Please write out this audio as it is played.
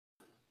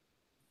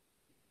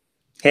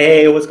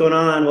Hey, what's going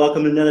on?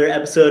 Welcome to another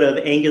episode of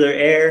Angular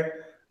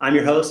Air. I'm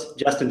your host,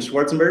 Justin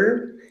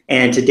Schwarzenberger,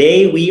 and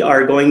today we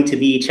are going to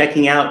be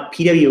checking out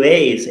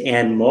PWAs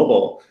and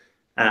mobile.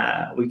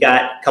 We've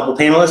got a couple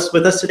panelists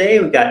with us today.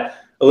 We've got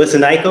Alyssa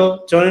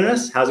Nyko joining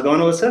us. How's it going,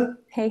 Alyssa?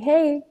 Hey,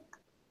 hey.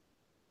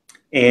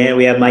 And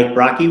we have Mike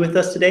Brocky with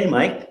us today.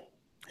 Mike.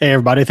 Hey,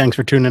 everybody. Thanks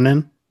for tuning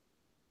in.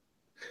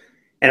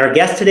 And our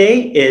guest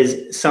today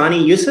is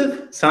Sani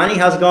Yusuf. Sani,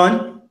 how's it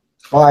going?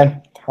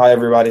 Fine. Hi,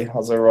 everybody.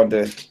 How's everyone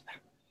doing?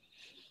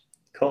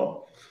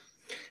 Cool.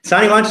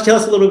 Sani, why don't you tell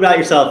us a little bit about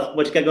yourself,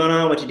 what you got going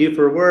on, what you do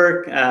for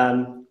work,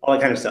 all that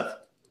kind of stuff.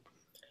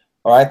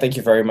 All right. Thank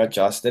you very much,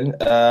 Justin.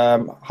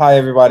 Hi,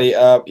 everybody.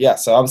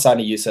 So I'm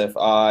Sani Yusuf.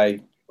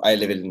 I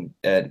live in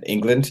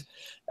England,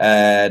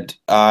 and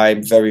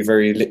I'm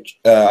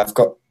I've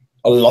got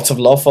a lot of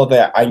love for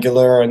the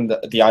Angular and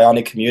the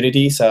Ionic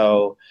community.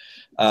 So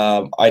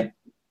I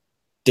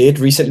did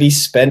recently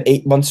spend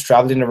 8 months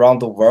traveling around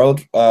the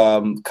world,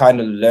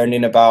 kind of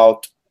learning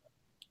about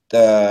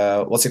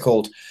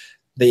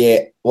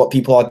what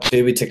people are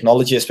doing with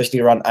technology, especially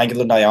around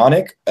Angular and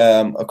Ionic,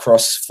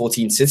 across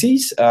 14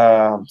 cities.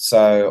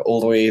 So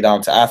all the way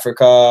down to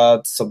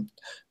Africa, some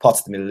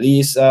parts of the Middle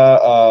East,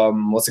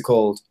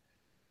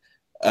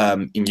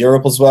 in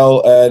Europe as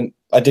well. And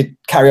I did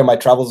carry on my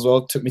travels as well.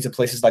 It took me to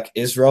places like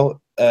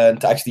Israel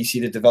to actually see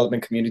the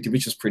development community,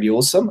 which was pretty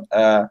awesome.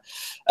 So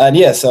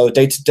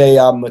day to day,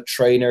 I'm a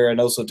trainer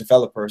and also a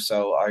developer.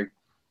 So I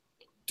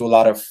do a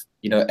lot of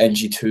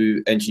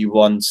NG2,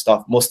 NG1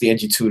 stuff, mostly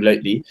NG2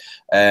 lately.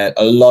 A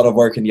lot of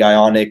work in the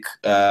Ionic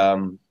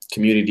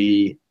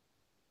community,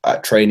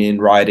 training,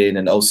 writing,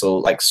 and also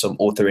like some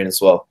authoring as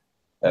well,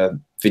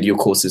 video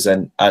courses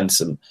and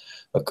some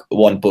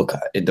one book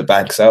in the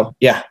bank. So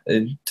yeah,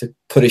 to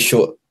put it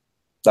short,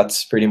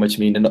 that's pretty much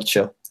me in a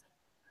nutshell.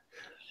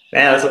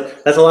 Man,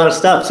 that's a lot of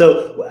stuff.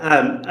 So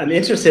I'm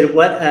interested.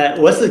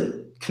 What's the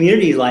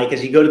community like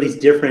as you go to these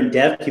different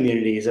dev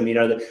communities? I mean,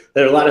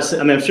 there are a lot of?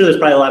 I'm sure there's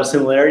probably a lot of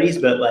similarities,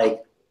 but like,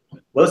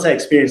 what's that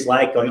experience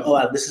like? Going, oh,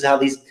 wow, this is how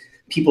these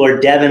people are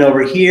deving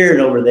over here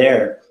and over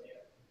there.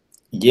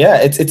 Yeah,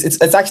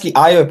 it's actually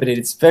eye-opening.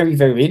 It's very,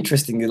 very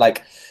interesting.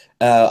 Like,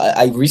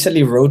 I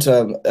recently wrote.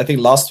 I think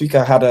last week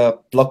I had a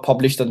blog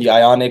published on the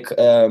Ionic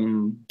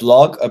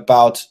blog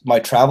about my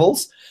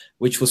travels,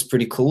 which was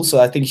pretty cool.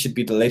 So I think it should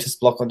be the latest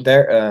blog on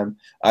there.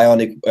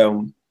 Ionic.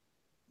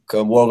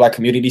 Worldwide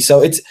community.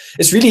 So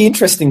it's really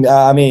interesting.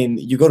 I mean,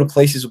 you go to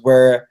places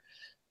where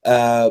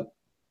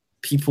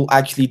people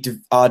actually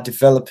are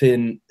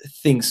developing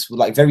things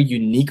with like very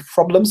unique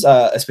problems,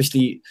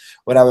 especially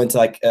when I went to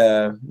like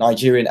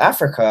Nigeria and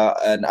Africa,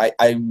 and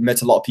I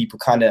met a lot of people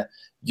kind of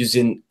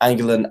using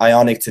Angular and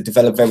Ionic to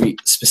develop very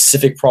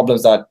specific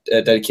problems that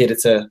are dedicated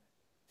to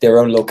their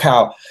own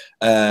locale.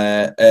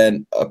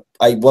 And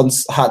I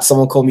once had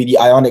someone call me the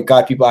Ionic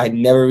guy, people I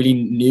never really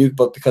knew,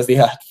 but because they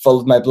had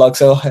followed my blog.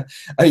 So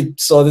I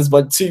saw this,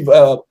 but two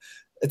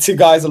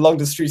guys along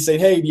the street saying,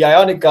 hey, the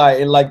Ionic guy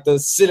in like the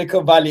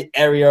Silicon Valley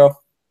area of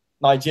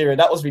Nigeria.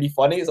 That was really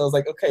funny. So I was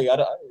like, okay, I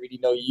don't really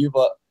know you,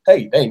 but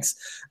hey, thanks.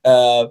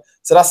 So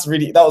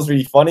that was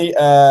really funny.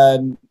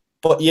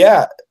 But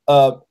yeah,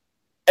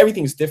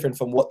 everything's different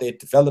from what they're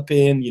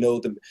developing,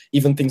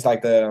 even things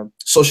like the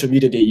social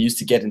media they use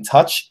to get in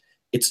touch.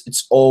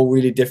 It's all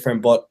really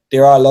different, but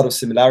there are a lot of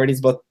similarities,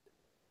 but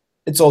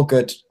it's all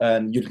good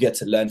and you'll get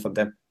to learn from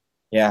them.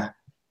 Yeah,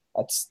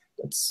 that's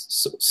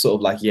sort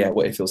of like, yeah,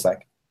 what it feels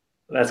like.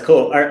 That's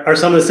cool. Are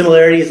some of the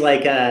similarities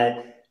like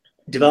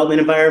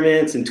development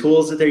environments and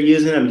tools that they're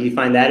using? I mean, do you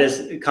find that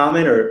as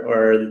common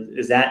or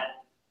is that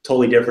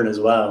totally different as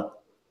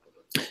well?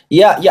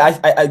 Yeah.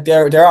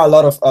 There are a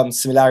lot of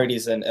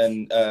similarities and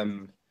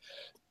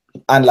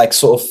like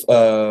sort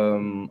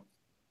of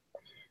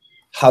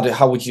how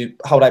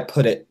would I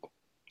put it?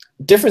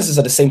 Differences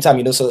at the same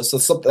time, So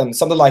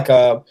something like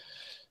I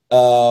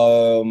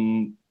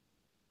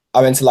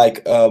went to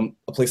like a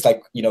place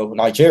like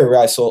Nigeria, where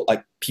I saw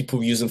like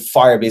people using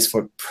Firebase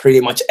for pretty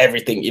much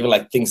everything, even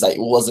like things that it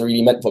wasn't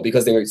really meant for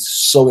because they were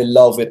so in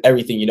love with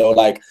everything,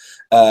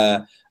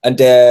 and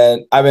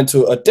then I went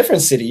to a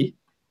different city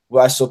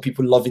where I saw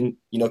people loving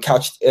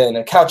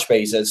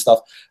Couchbase and stuff.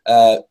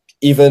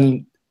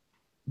 Even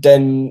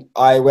then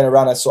I went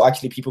around and saw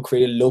actually people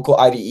created local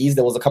IDEs.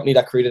 There was a company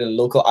that created a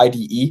local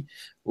IDE,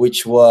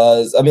 which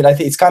was, I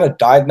think it's kind of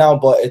died now,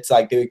 but it's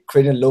like they were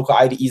creating local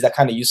IDEs that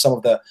kind of use some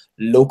of the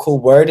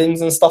local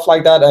wordings and stuff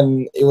like that.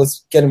 And it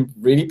was getting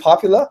really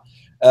popular.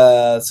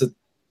 So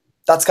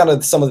that's kind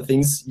of some of the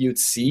things you'd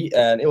see.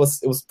 And it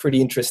was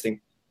pretty interesting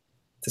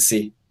to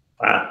see.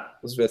 Wow.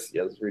 It was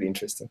really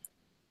interesting.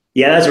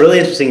 Yeah, that's really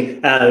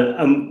interesting.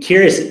 I'm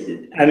curious.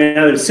 I mean,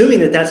 I'm assuming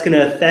that's going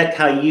to affect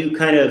how you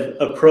kind of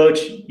approach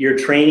your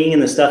training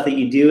and the stuff that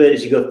you do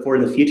as you go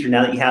forward in the future.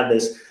 Now that you have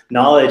this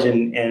knowledge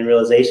and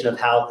realization of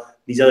how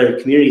these other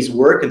communities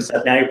work and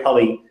stuff, now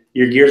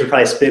your gears are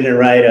probably spinning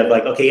right of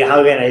like, okay,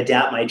 how can I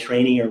adapt my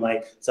training or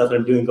my stuff that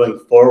I'm doing going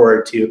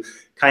forward to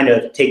kind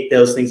of take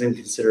those things into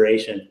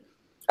consideration?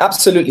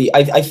 Absolutely.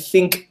 I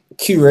think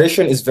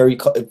curation is very,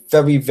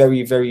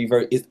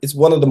 very. It's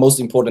one of the most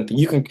important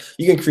things. You can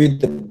create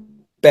the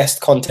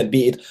best content,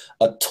 be it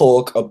a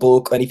talk, a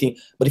book, anything.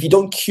 But if you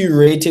don't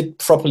curate it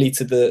properly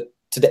to the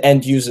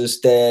end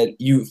users, then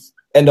you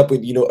end up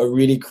with a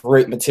really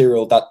great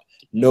material that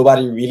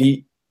nobody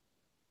really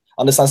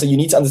understands. So you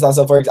need to understand.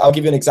 So I'll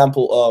give you an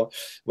example of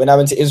when I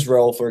went to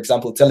Israel, for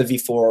example, Tel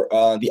Aviv for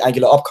the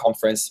Angular Up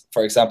conference,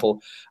 for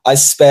example. I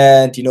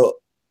spent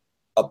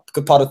a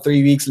good part of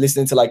 3 weeks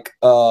listening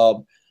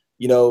to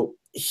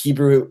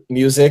Hebrew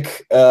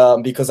music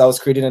because I was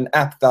creating an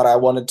app that I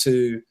wanted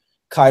to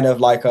kind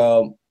of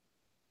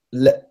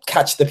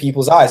catch the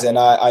people's eyes, and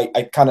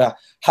I kind of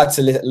had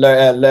to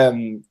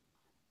learn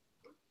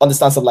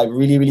understand some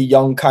really, really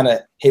young kind of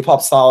hip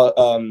hop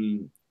style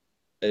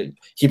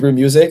Hebrew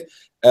music.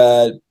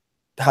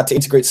 Had to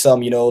integrate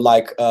some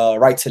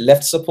right to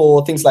left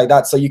support, things like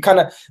that. So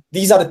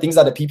these are the things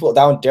that the people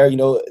down there,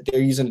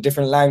 they're using a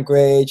different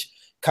language,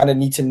 kind of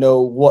need to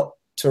know what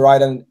to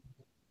write, and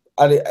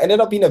it ended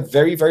up being a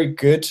very, very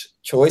good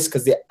choice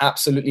because they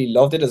absolutely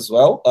loved it as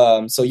well.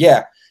 So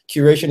yeah,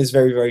 curation is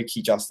very, very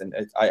key, Justin.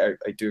 I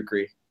do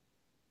agree.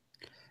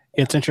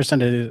 It's interesting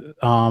to,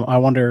 I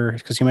wonder,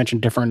 because you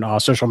mentioned different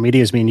social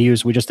media is being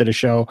used. We just did a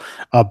show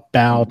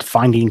about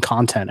finding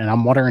content, and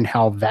I'm wondering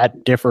how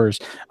that differs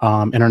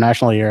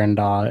internationally and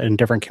in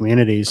different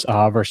communities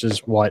versus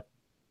what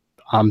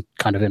I'm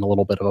kind of in a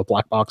little bit of a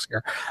black box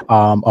here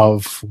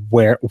of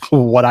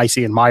what I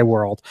see in my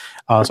world.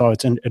 So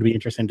it'd be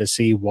interesting to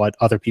see what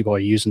other people are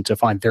using to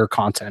find their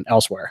content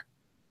elsewhere.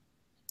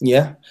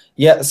 Yeah.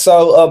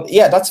 So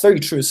that's very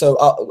true. So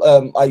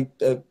I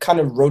kind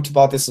of wrote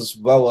about this as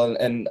well,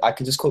 and I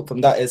can just quote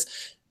from that is.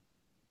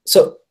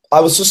 So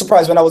I was so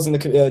surprised when I was in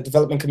the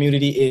development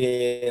community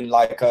in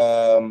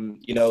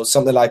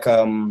something like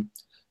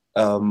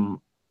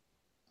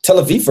Tel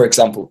Aviv, for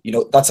example.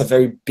 That's a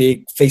very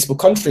big Facebook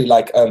country,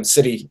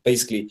 city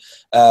basically.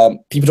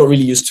 People don't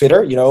really use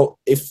Twitter.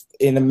 If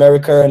in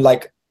America and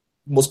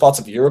most parts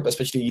of Europe,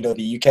 especially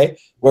the UK,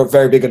 we're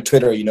very big on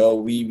Twitter.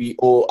 We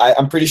all,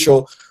 I'm pretty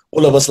sure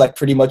all of us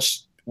pretty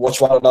much watch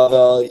one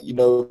another.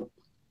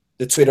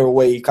 The Twitter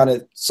way, kind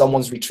of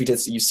someone's retweeted,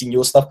 so you've seen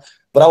your stuff.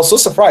 But I was so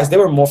surprised they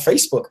were more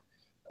Facebook,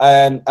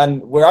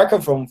 and where I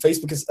come from,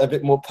 Facebook is a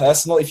bit more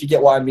personal. If you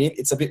get what I mean,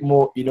 it's a bit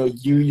more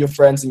you, your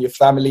friends, and your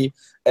family.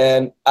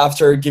 And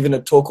after giving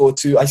a talk or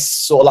two, I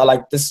saw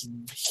this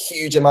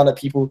huge amount of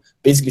people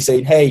basically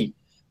saying, "Hey,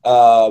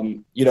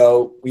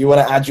 we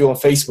want to add you on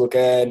Facebook,"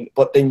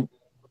 but then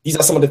these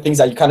are some of the things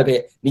that you kind of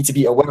need to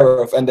be aware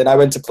of. And then I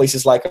went to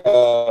places like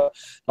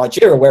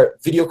Nigeria, where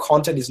video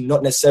content is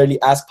not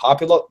necessarily as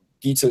popular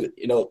due to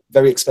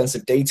very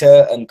expensive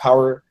data and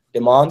power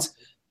demands.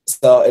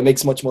 So it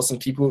makes much more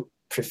sense. People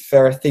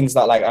prefer things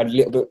that are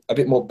a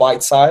bit more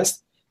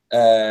bite-sized.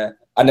 And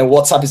then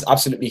WhatsApp is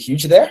absolutely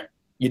huge there.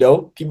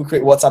 People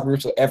create WhatsApp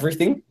groups for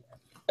everything.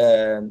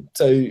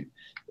 So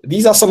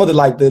these are some of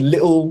the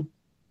little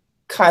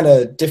kind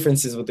of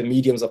differences with the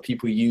mediums that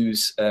people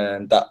use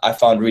that I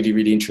found really,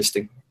 really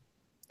interesting.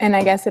 And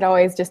I guess it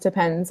always just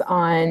depends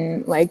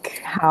on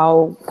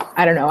how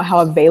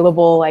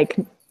available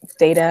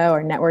data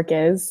or network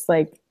is.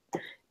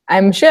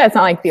 I'm sure that's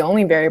not the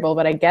only variable,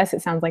 but I guess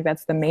it sounds like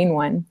that's the main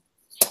one.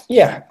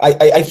 Yeah,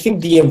 I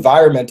think the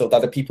environment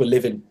that the people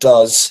live in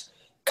does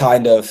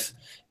kind of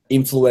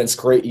influence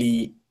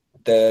greatly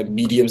the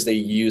mediums they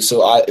use.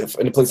 So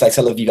in a place like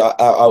Tel Aviv,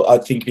 I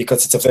think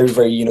because it's a very,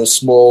 very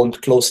small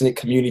and close-knit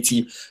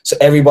community, so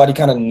everybody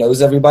kind of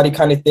knows everybody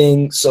kind of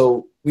thing.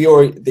 So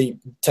they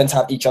tend to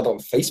have each other on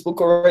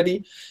Facebook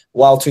already,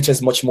 while Twitter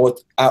is much more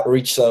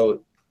outreach.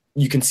 So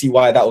you can see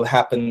why that would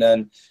happen.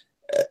 And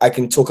I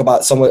can talk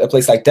about a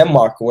place like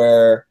Denmark,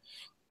 where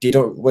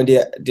when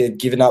they're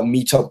giving out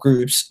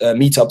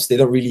meetups, they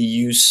don't really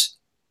use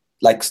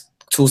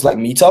tools like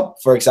Meetup,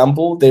 for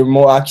example. They're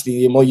more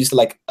used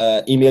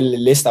to email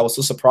list. I was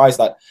so surprised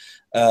that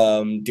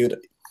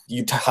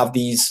you'd have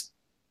these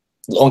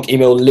long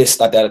email lists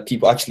that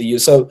people actually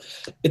use. So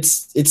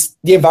it's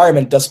the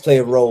environment does play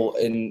a role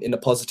in a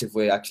positive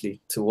way actually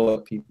to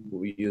what people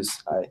use.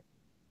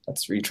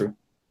 That's really true.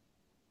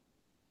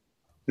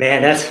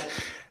 Man,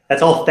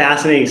 that's all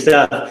fascinating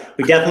stuff.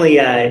 We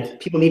definitely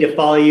people need to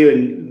follow you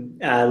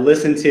and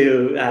listen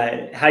to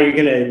how you're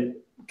going to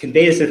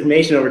convey this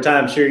information over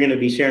time. I'm sure you're going to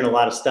be sharing a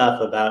lot of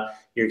stuff about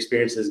your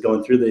experiences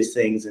going through these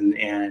things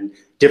and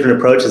different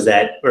approaches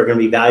that are going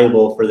to be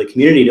valuable for the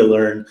community to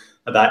learn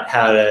about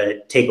how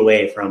to take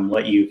away from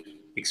what you've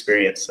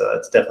experienced. So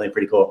that's definitely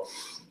pretty cool.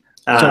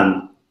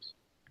 Can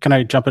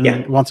I jump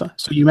in once?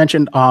 So you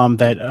mentioned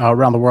that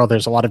around the world,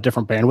 there's a lot of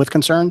different bandwidth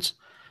concerns.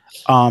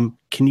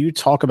 Can you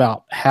talk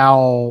about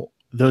how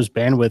those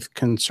bandwidth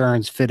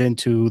concerns fit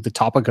into the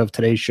topic of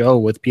today's show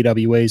with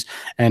PWAs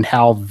and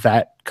how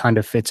that kind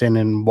of fits in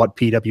and what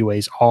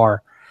PWAs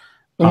are?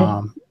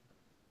 Mm-hmm.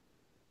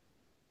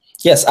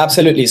 Yes,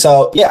 absolutely.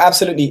 So yeah,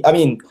 absolutely. I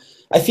mean,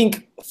 I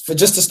think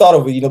just to start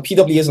off with,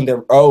 PWAs on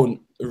their own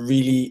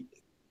really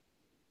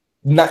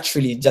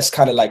naturally just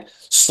kind of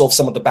solve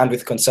some of the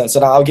bandwidth concerns.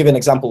 So now I'll give an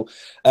example.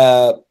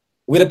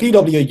 with a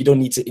PWA, you don't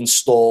need to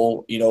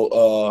install,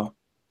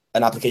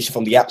 an application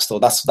from the App Store.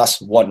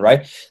 That's one,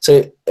 right?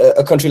 So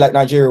a country like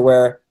Nigeria,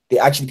 where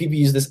people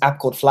use this app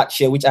called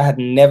Flatshare, which I had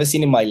never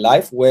seen in my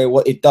life, where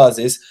what it does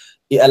is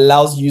it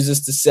allows users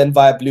to send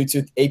via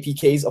Bluetooth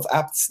APKs of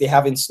apps they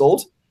have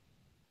installed,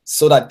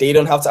 so that they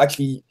don't have to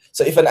actually.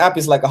 So if an app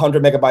is like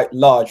 100 megabyte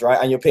large, right,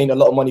 and you're paying a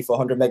lot of money for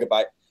 100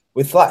 megabyte,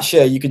 with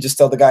Flatshare, you could just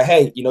tell the guy,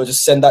 hey,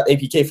 just send that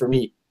APK for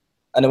me.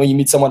 And then when you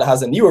meet someone that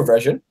has a newer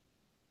version,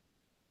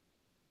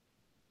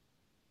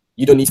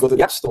 you don't need to go to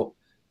the App Store.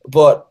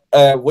 But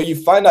what you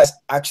find out is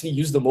actually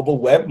use the mobile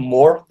web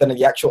more than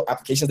the actual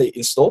applications they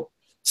install.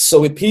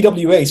 So with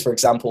PWAs, for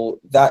example,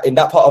 that in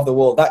that part of the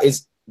world, that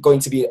is going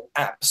to be an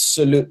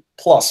absolute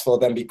plus for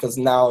them, because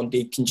now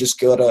they can just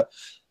go to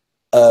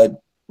a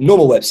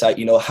normal website,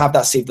 have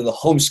that saved on the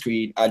home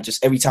screen, and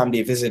just every time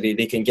they visit it,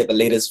 they can get the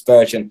latest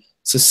version.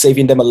 So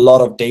saving them a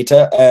lot of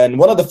data. And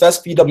one of the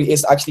first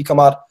PWAs to actually come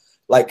out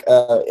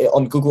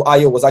on Google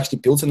I/O was actually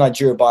built in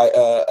Nigeria by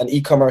an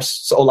e-commerce,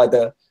 so like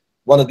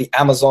one of the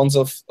Amazons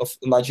of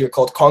Nigeria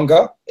called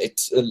Konga.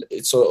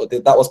 So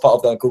that was part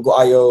of the Google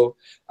I/O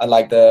and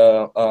like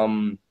the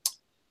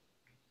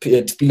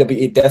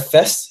PWA Dev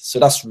Fest. So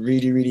that's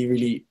really, really,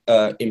 really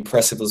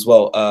impressive as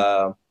well.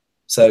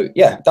 So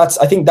yeah,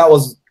 I think that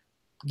was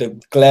the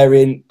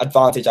glaring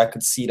advantage I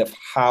could see of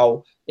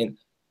how in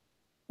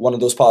one of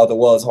those part of the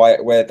world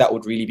where that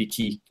would really be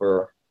key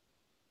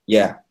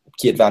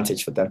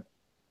advantage for them.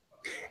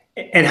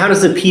 And how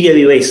does the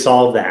PWA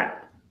solve that?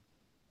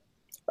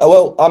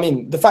 Well, I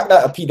mean, the fact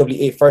that a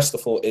PWA, first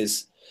of all,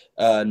 is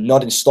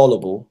not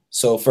installable.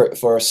 So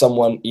for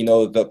someone,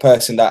 the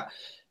person that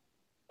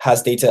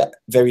has data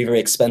very, very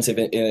expensive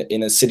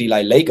in a city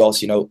like Lagos,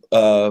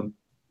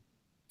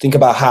 think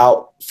about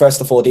how,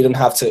 first of all, they don't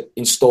have to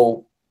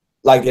install,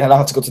 they don't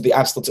have to go to the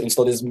App Store to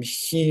install this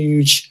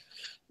huge,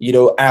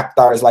 app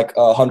that is like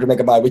 100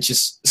 megabyte, which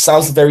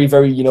sounds very,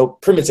 very,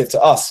 primitive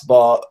to us,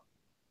 but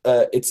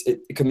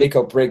it can make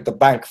or break the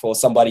bank for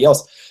somebody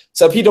else.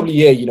 So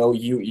PWA,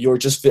 you're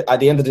just, at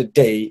the end of the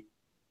day,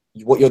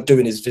 what you're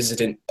doing is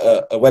visiting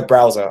a web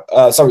browser,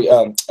 a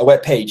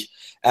web page.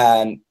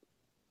 And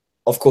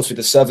of course, with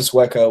the service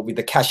worker, with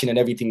the caching and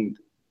everything,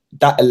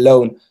 that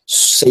alone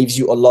saves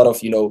you a lot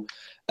of,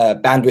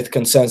 bandwidth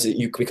concerns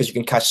because you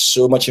can cache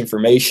so much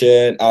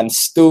information and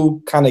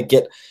still kind of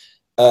get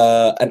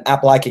an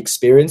app-like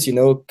experience,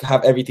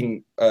 have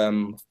everything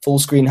full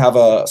screen, have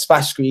a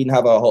splash screen,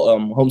 have a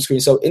home screen.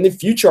 So in the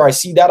future, I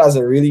see that as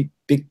a really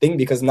big thing,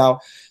 because now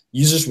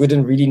users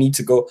wouldn't really need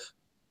to go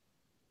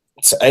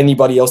to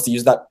anybody else to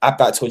use that app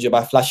that I told you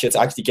about, Flatshare, to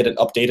actually get an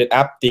updated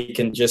app. They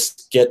can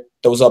just get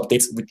those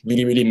updates with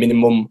really, really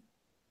minimum,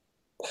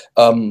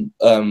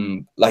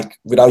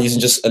 without using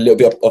just a little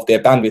bit of their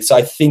bandwidth. So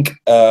I think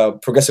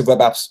progressive web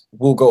apps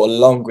will go a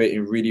long way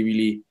in really,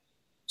 really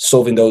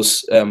solving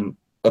those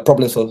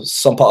problems for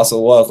some parts of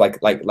the world,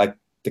 like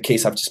the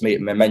case I've just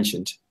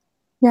mentioned.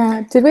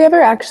 Yeah. Did we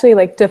ever actually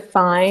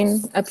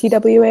define a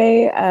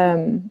PWA?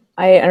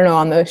 I don't know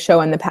on the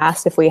show in the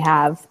past if we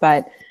have,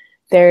 but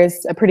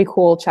there's a pretty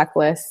cool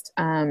checklist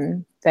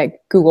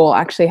that Google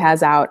actually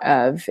has out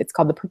of, it's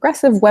called the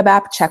Progressive Web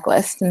App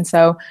Checklist. And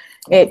so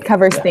it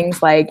covers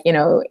things like,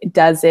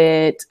 is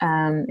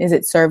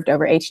it served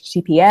over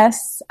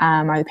HTTPS?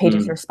 Are the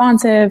pages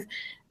responsive?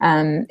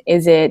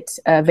 Is it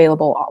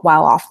available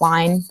while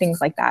offline? Things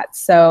like that.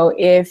 So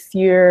if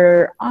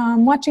you're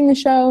watching the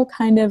show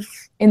kind of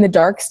in the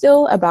dark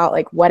still about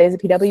what is a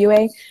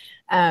PWA,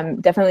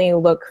 definitely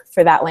look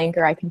for that link,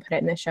 or I can put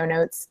it in the show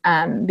notes,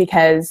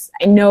 because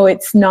I know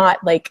it's not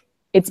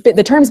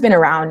the term's been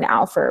around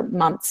now for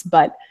months,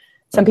 but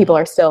some people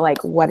are still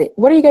what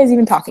are you guys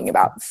even talking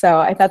about? So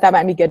I thought that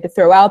might be good to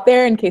throw out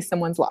there in case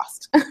someone's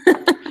lost.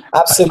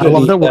 Absolutely. I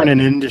love that we're in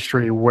an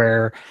industry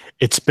where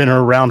it's been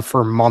around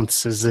for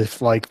months, as if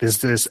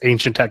this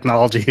ancient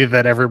technology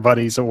that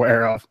everybody's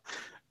aware of.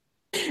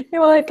 Yeah,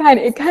 well, it kind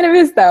of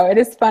is, though. It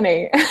is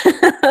funny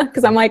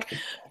because I'm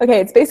okay,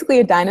 it's basically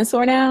a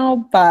dinosaur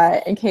now.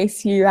 But in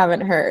case you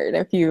haven't heard,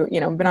 if you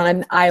been on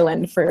an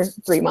island for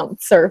 3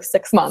 months or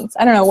 6 months,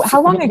 I don't know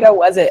how long ago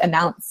was it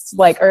announced,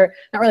 or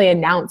not really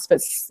announced,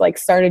 but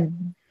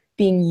started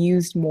being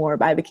used more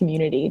by the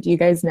community. Do you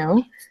guys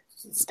know?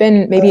 It's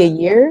been maybe a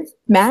year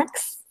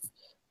max.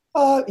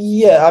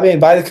 Yeah, I mean,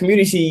 by the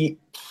community,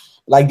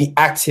 the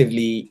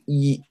actively,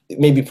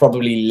 maybe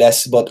probably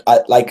less, but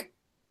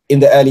in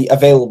the early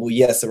available,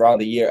 yes,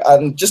 around a year.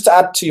 And just to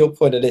add to your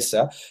point,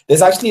 Alyssa,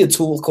 there's actually a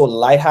tool called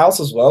Lighthouse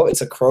as well. It's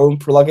a Chrome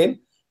plugin.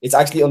 It's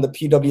actually on the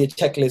PWA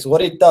checklist.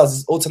 What it does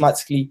is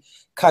automatically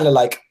kind of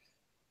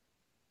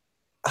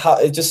how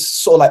it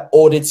just sort of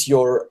audits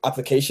your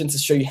application to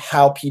show you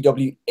how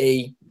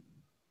PWA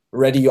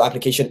ready your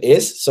application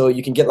is. So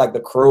you can get the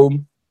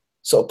Chrome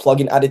sort of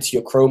plugin added to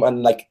your Chrome,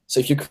 and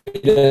so if you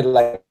create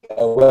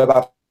a web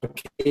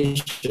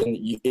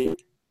application,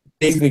 it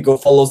basically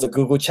follows the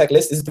Google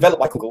checklist. It's developed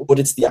by Google, but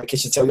it's the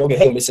application telling you, okay,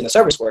 hey, you're missing a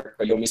service worker,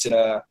 or you're missing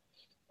a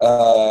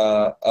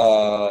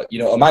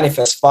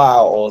manifest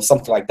file or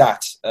something like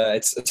that.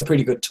 It's a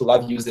pretty good tool.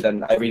 I've used it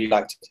and I really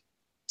liked it.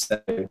 So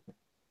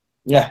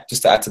yeah,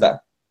 just to add to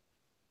that.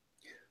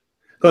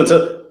 Cool.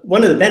 So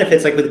one of the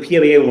benefits, like with the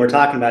PWA, when we're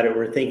talking about it,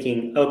 we're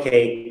thinking,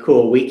 okay,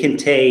 cool, we can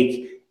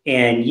take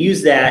and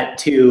use that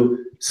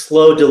to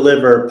slow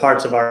deliver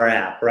parts of our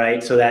app,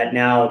 right? So that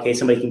now, okay,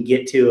 somebody can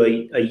get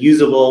to a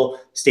usable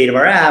state of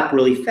our app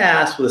really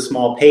fast with a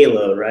small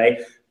payload, right?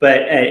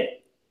 But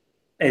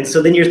and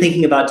so then you're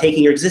thinking about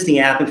taking your existing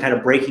app and kind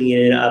of breaking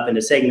it up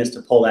into segments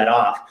to pull that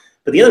off.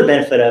 But the other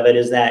benefit of it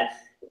is that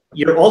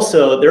they're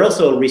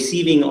also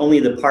receiving only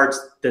the parts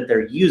that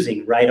they're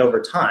using right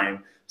over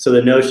time. So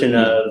the notion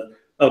of,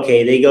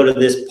 okay, they go to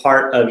this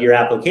part of your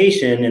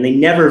application and they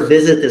never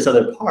visit this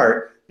other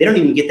part. They don't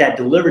even get that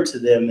delivered to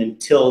them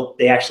until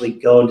they actually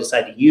go and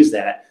decide to use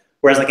that.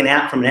 Whereas like an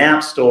app from an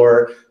app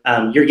store,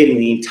 you're getting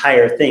the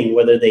entire thing,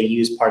 whether they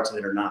use parts of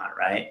it or not,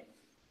 right?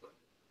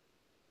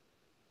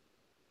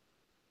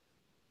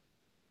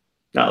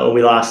 Uh-oh,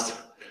 we lost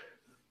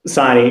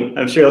Sonny.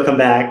 I'm sure he'll come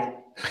back.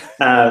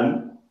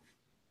 I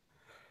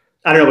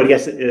don't know. What do you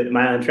guys? Am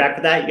I on track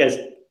with that? You guys?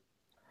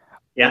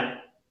 Yeah.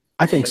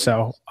 I think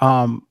so.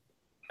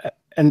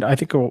 And I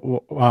think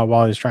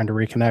while he's trying to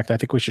reconnect, I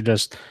think we should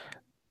just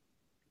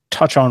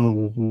touch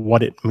on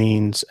what it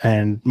means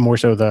and more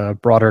so the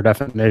broader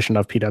definition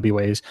of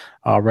PWAs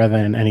rather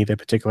than any of the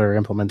particular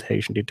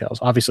implementation details.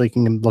 Obviously, you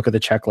can look at the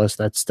checklist.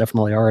 That's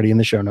definitely already in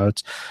the show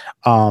notes.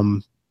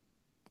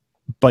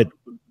 But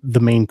the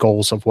main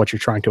goals of what you're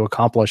trying to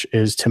accomplish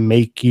is to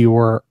make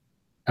your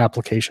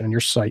application and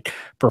your site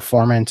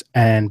performant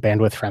and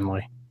bandwidth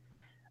friendly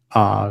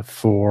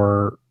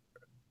for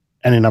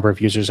any number of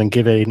users and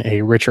giving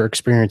a richer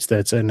experience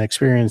that's an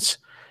experience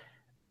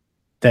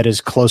that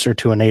is closer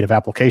to a native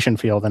application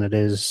feel than it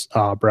is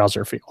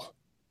browser feel.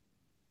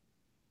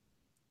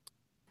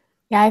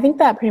 Yeah, I think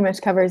that pretty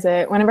much covers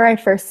it. Whenever I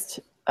first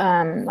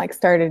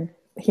started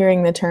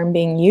hearing the term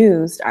being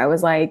used, I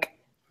was like,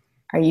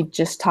 are you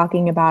just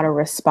talking about a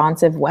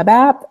responsive web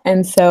app?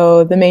 And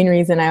so the main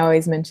reason I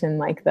always mention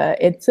like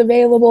it's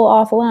available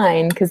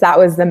offline, because that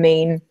was the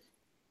main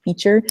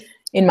feature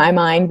in my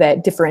mind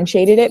that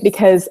differentiated it,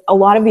 because a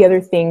lot of the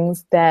other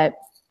things that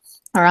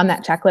are on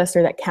that checklist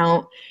or that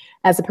count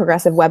as a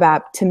progressive web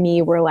app to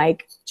me were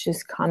like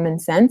just common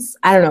sense.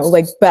 I don't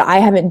know, but I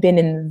haven't been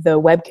in the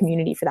web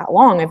community for that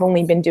long. I've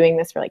only been doing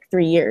this for like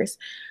 3 years.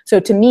 So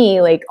to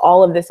me, like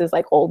all of this is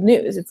like old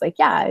news. It's like,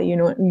 yeah, you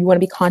know, you want to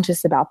be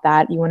conscious about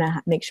that. You want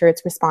to make sure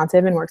it's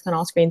responsive and works on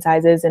all screen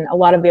sizes. And a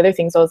lot of the other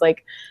things I was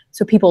like,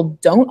 so people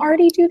don't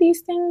already do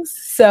these things.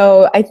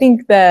 So I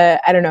think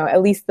I don't know,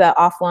 at least the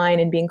offline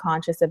and being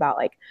conscious about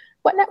like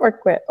what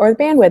network or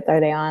bandwidth are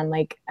they on?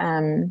 Like,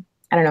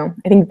 I don't know.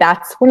 I think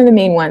that's one of the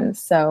main ones.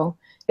 So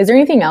is there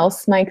anything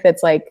else, Mike,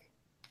 that's like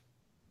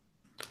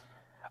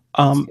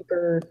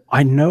super...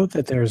 I know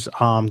that there's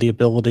the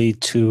ability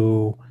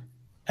to,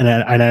 and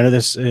I know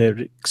this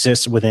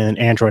exists within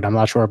Android. I'm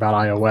not sure about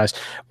iOS,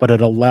 but it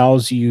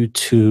allows you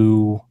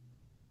to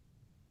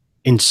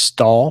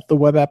install the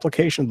web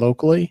application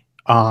locally.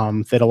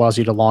 That allows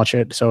you to launch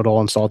it, so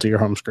it'll install to your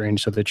home screen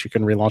so that you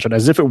can relaunch it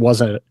as if it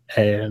wasn't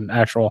an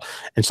actual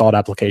installed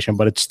application,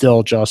 but it's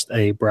still just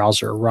a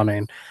browser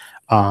running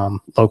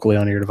locally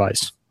on your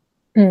device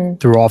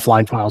through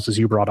offline files, as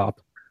you brought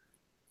up.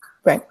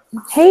 Right.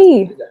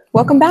 Hey,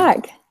 welcome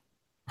back.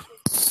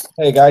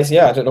 Hey guys,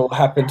 yeah, I don't know what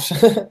happened.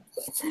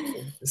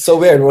 It's so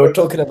weird. We're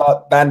talking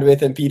about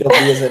bandwidth and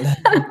PWAs and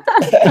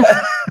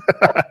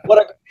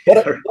what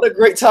a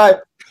great time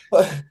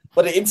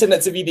for the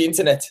internet to be the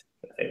internet.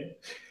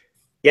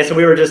 Yeah, so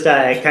we were just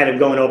kind of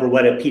going over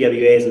what a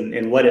PWA is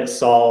and what it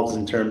solves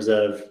in terms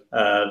of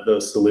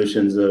those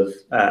solutions of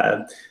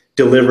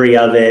delivery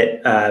of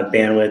it,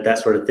 bandwidth, that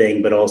sort of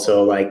thing, but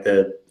also like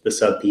the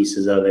sub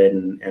pieces of it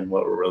and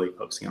what we're really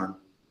focusing on.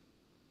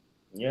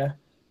 Yeah,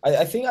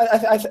 I think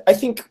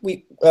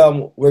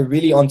we're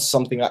really on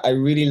something. I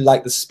really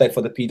like the spec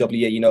for the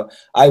PWA. You know,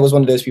 I was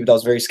one of those people that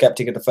was very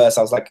skeptic at the first.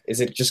 I was like, is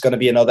it just going to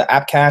be another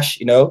app cache?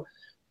 You know,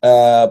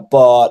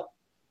 but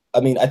I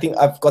mean, I think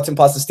I've gotten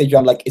past the stage where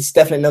I'm like, it's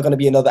definitely not going to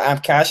be another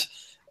app cache.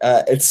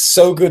 It's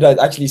so good that it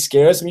actually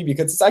scares me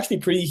because it's actually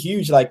pretty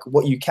huge, like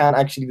what you can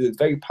actually do. It's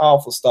very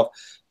powerful stuff.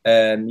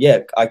 And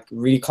yeah, I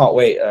really can't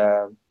wait.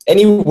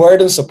 Any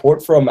word of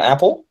support from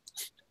Apple?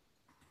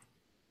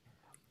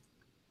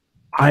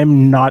 I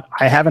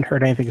haven't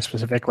heard anything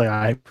specifically.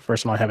 I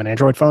personally have an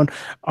Android phone.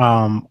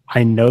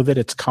 I know that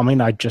it's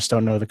coming. I just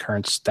don't know the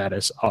current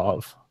status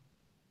of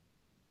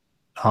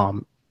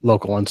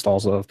local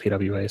installs of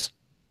PWAs.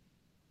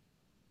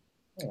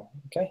 Oh,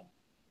 okay.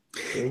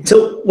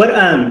 So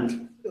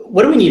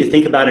what do we need to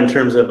think about in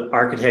terms of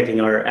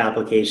architecting our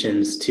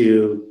applications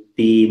to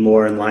be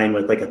more in line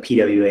with like a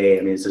PWA?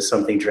 I mean, is this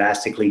something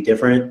drastically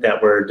different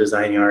that we're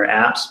designing our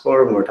apps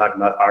for when we're talking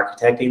about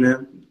architecting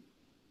them?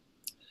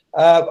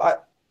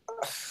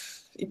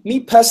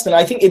 Me personally,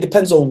 I think it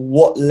depends on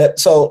what.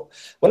 So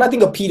when I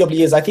think of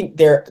PWAs, I think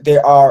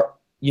there are,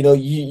 you know,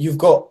 you've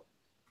got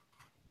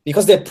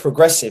because they're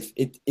progressive,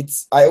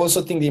 it's. I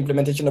also think the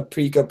implementation of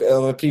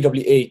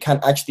PWA can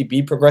actually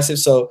be progressive.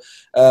 So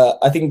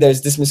I think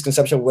there's this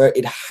misconception where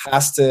it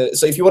has to.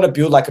 So if you want to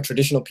build like a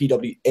traditional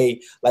PWA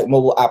like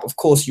mobile app, of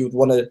course you'd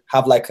want to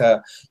have like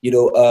a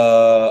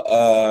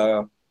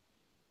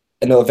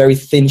a very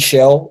thin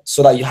shell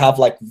so that you have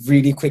like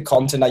really quick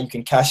content that you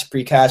can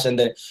pre-cache, and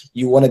then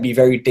you want to be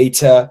very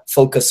data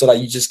focused so that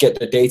you just get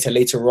the data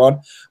later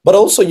on. But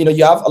also, you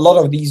have a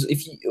lot of these.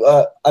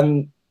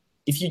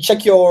 If you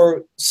check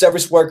your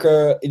service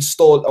worker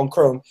installed on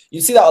Chrome,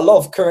 you see that a lot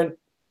of current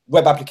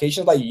web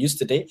applications that you use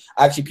today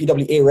are actually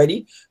PWA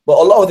ready, but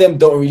a lot of them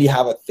don't really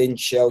have a thin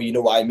shell. You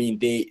know what I mean?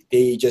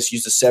 They just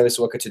use the service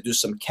worker to do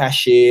some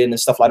caching and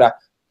stuff like that.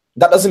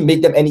 That doesn't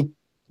make them any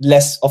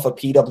less of a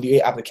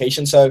PWA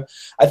application. So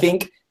I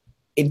think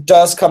it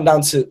does come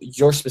down to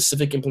your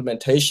specific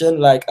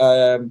implementation. But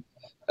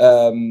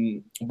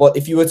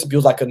if you were to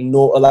build like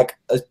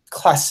a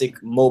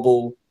classic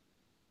mobile,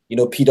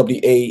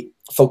 PWA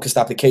focused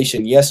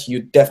application, yes,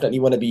 you definitely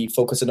want to be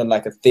focusing on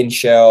like a thin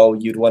shell.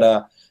 You'd want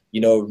to,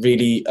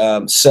 really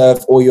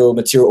serve all your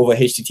material over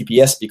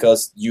HTTPS,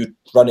 because you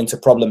run into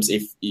problems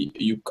if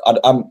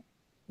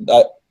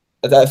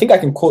I think I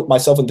can quote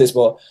myself on this,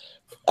 but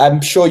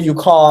I'm sure you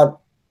can't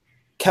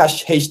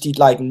cache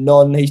like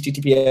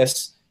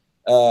non-HTTPS.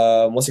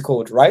 What's it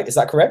called? Right? Is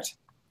that correct?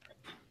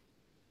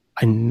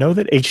 I know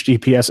that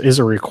HTTPS is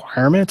a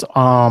requirement,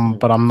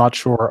 but I'm not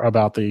sure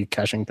about the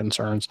caching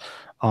concerns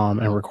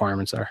and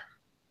requirements there.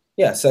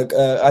 Yeah, so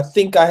I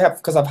think I have,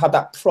 because I've had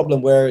that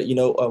problem where,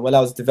 when I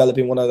was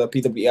developing one of the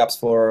PWA apps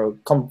for a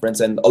conference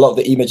and a lot of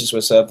the images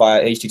were served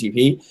via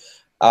HTTP,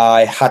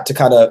 I had to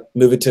kind of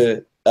move it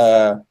to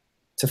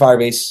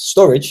Firebase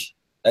storage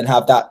and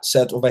have that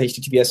set over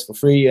HTTPS for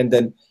free, and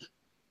then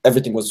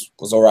everything was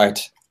all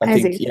right. I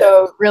think, see. Yeah.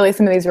 So really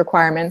some of these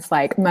requirements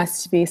like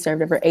must be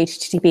served over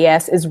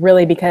HTTPS is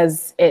really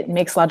because it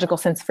makes logical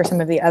sense for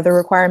some of the other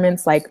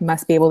requirements, like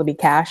must be able to be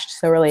cached.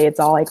 So really it's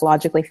all like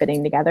logically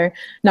fitting together,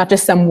 not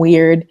just some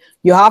weird,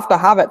 you have to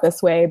have it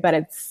this way, but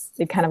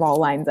it kind of all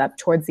lines up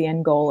towards the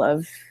end goal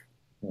of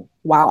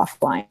WoW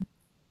offline.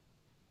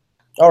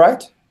 All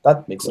right.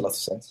 That makes a lot of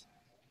sense.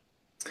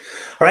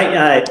 All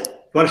right. You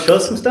want to show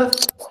us some stuff?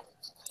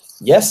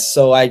 Yes.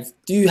 So I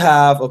do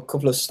have a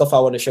couple of stuff I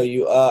want to show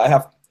you. I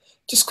have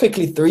just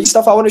quickly 3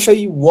 stuff I want to show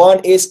you.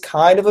 One is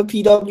kind of a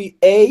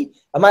PWA.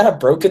 I might have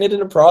broken it in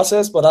the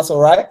process, but that's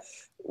all right.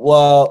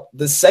 Well,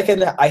 the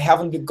second, I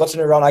haven't gotten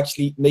around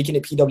actually making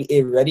it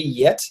PWA ready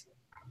yet.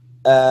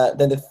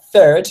 Then the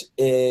third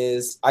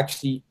is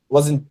actually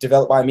wasn't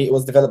developed by me. It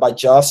was developed by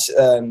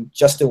Justin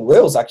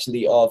Wills,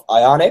 actually, of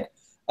Ionic.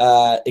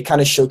 It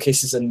kind of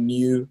showcases a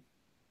new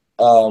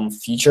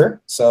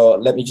feature. So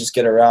let me just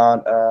get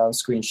around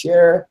screen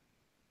share.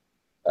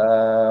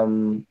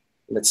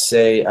 Let's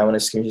say I want to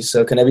screen share.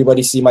 So can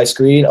everybody see my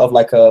screen of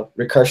like a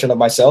recursion of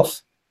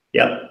myself?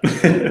 Yep.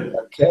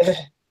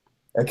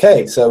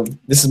 Okay. So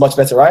this is much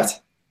better, right?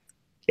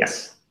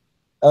 Yes.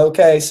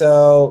 Okay.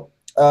 So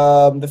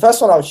the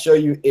first one I'll show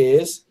you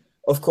is,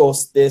 of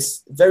course,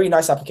 this very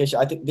nice application.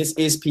 I think this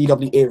is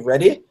PWA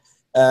ready.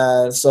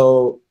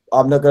 So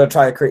I'm not going to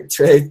try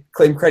to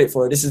claim credit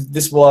for it.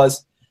 This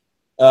was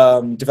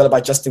developed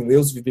by Justin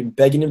Wills. We've been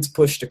begging him to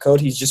push the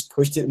code. He's just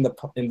pushed it in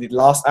the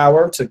last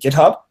hour to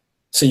GitHub,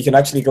 so you can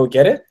actually go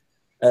get it.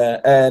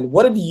 And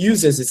what it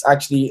uses is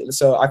actually,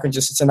 so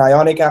it's an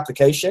Ionic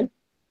application.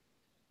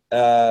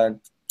 And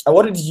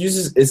what it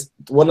uses is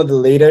one of the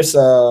latest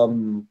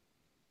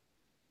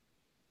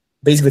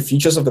basically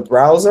features of the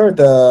browser,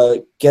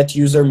 the Get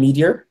User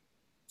Media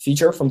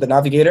feature from the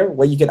navigator,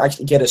 where you can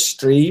actually get a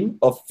stream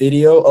of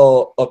video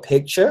or a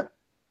picture.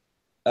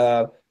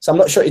 So I'm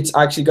not sure it's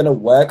actually going to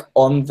work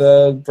on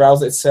the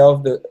browser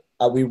itself.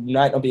 We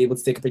might not be able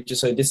to take a picture.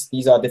 So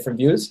these are different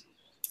views.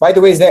 By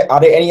the way, are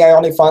there any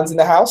Ionic fans in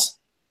the house?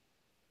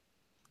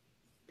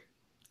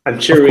 I'm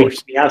sure we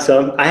have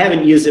some. I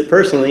haven't used it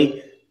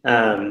personally.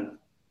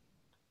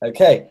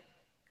 Okay.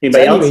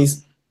 Anybody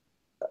else?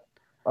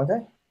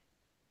 Okay.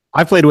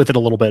 I played with it a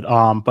little bit,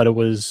 but it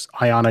was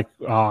Ionic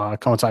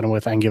coinciding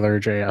with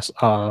AngularJS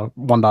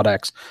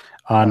 1.x,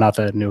 not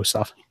the new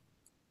stuff.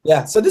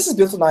 Yeah, so this is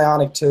built on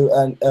Ionic too,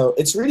 and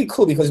it's really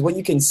cool because what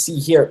you can see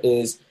here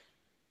is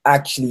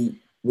actually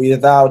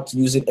without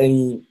using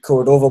any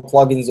Cordova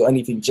plugins or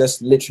anything,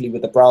 just literally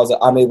with the browser,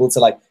 I'm able to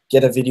like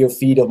get a video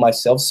feed of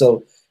myself.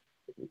 So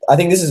I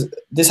think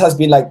this has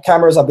been like,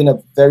 cameras have been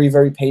a very,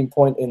 very pain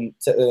point in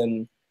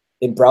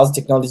browser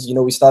technology.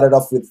 We started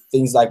off with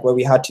things like where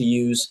we had to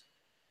use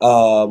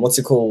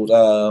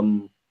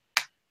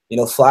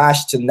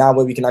Flash, to now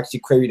where we can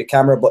actually query the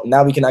camera, but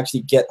now we can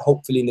actually get,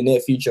 hopefully in the near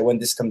future when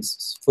this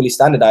comes fully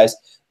standardized,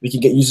 we can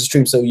get user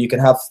stream, so you can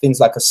have things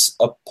like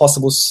a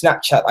possible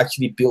Snapchat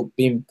actually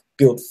being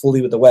built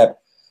fully with the web.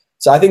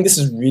 So I think this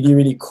is really,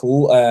 really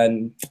cool,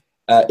 and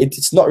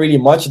it's not really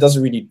much. It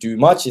doesn't really do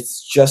much.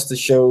 It's just to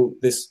show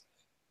this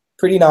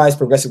pretty nice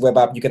progressive web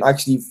app. You can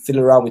actually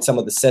fiddle around with some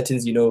of the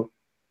settings,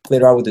 play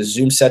around with the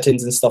zoom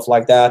settings and stuff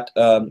like that.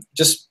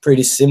 Just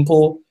pretty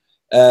simple.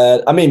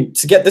 I mean,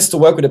 to get this to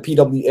work with a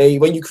PWA,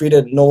 when you create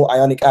a no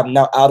Ionic app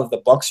now out of the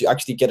box, you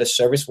actually get a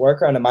service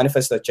worker and a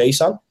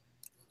manifest.json,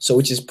 so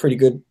which is pretty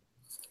good.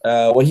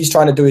 What he's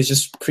trying to do is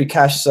just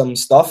pre-cache some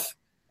stuff.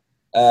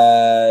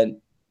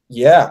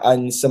 Yeah,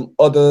 and some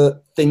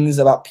other things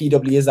about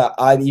PWAs that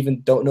I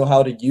even don't know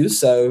how to use.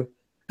 So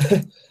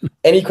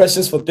any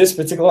questions for this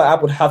particular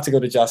app would have to go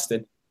to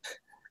Justin.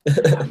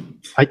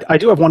 I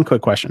do have one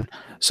quick question.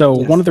 So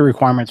Yes. one of the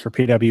requirements for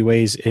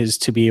PWAs is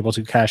to be able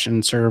to cache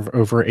and serve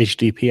over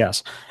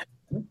HTTPS.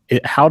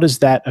 How does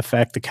that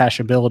affect the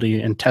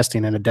cacheability and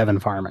testing in a dev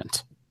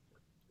environment?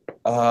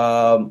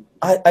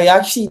 I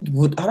actually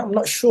would. I'm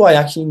not sure. I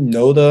actually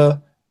know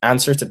the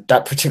answer to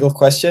that particular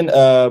question.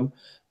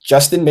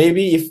 Justin,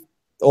 maybe if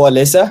or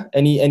Alyssa,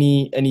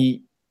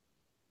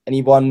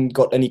 anyone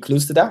got any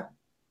clues to that?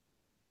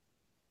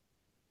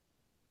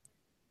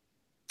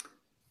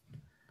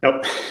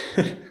 Nope.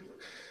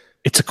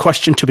 It's a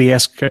question to be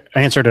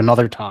answered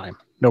another time.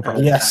 No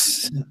problem.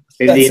 Yes.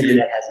 Maybe the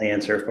internet has an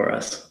answer for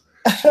us.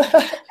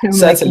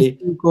 Certainly.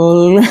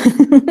 Google.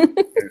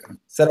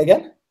 Say that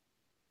again?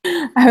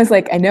 I was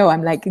like, I know,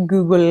 I'm like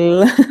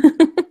Google.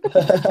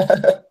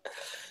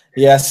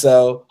 Yeah,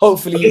 so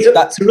hopefully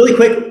Okay, so really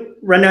quick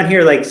rundown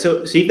here. Like,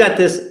 so you've got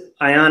this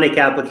Ionic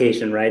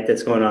application, right?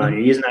 That's going on.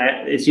 You're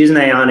using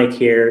Ionic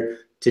here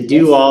to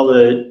do Yes. all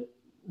the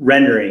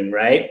rendering,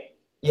 right?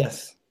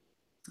 Yes.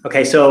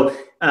 Okay, so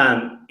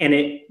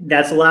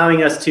that's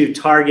allowing us to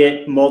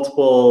target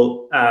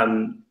multiple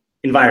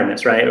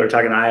environments, right? We're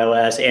talking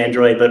iOS,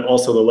 Android, but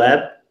also the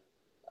web.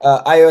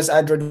 iOS,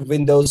 Android,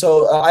 Windows.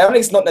 So Ionic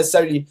is not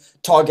necessarily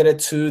targeted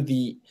to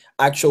the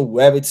actual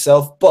web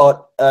itself,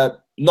 but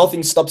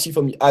nothing stops you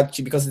from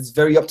actually, because it's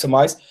very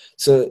optimized.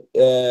 So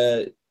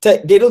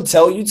they don't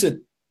tell you to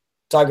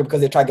target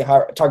because they're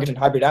targeting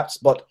hybrid apps.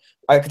 But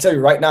I can tell you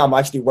right now, I'm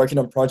actually working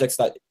on projects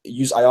that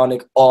use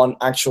Ionic on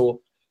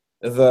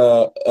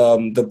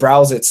the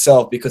browser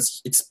itself,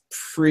 because it's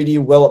pretty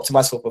well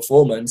optimized for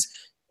performance.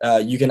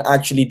 You can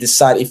actually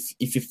decide if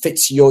it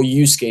fits your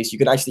use case. You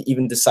can actually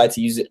even decide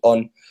to use it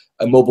on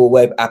a mobile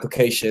web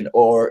application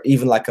or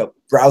even like a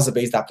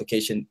browser-based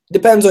application.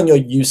 Depends on your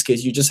use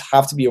case. You just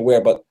have to be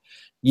aware. But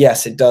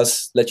yes, it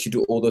does let you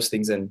do all those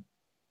things and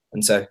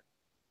so.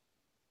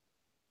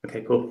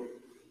 Okay, cool.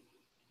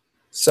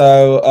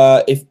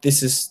 So if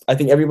this is, I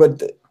think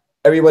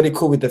everybody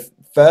cool with the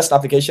first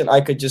application.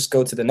 I could just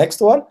go to the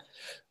next one,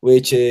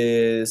 which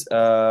is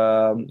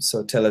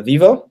so Tel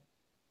Avivo.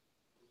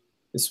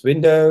 This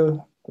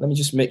window. Let me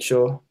just make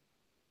sure.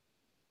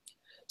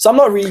 So I'm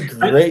not really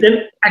great.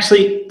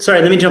 Actually,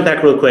 sorry, let me jump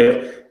back real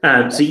quick.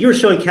 So you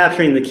were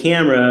capturing the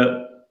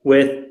camera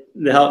with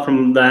the help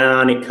from the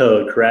Ionic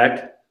code,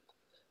 correct?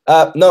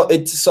 No,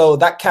 so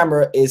that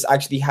camera is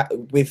actually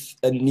with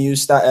a new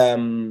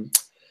standard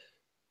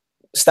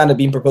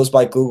being proposed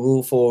by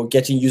Google for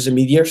getting user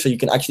media, so you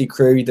can actually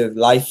query the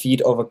live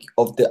feed of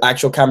the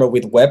actual camera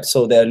with web.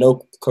 So there are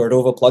no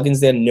Cordova plugins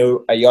there,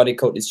 no Ionic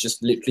code. It's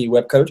just literally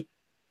web code.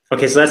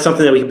 Okay, so that's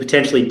something that we could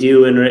potentially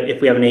do, and if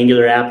we have an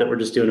Angular app that we're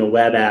just doing a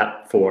web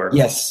app for.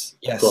 Yes.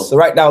 Cool. So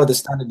right now the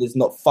standard is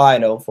not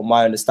final, from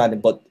my understanding,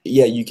 but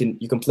yeah, you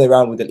can play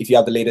around with it if you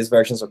have the latest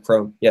versions of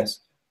Chrome. Yes.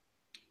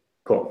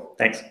 Cool.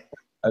 Thanks.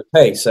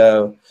 Okay,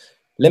 so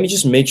let me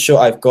just make sure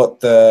I've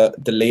got the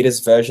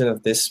latest version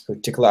of this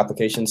particular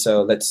application.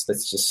 So let's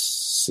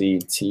just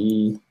see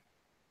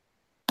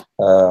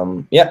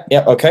yeah,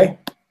 okay.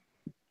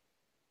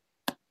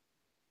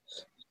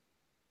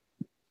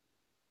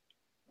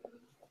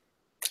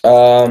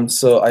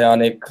 So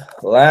Ionic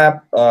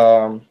Lab.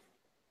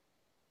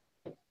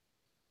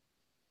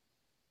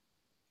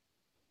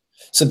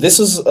 So this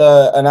is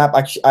an app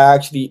I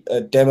actually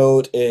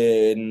demoed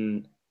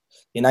in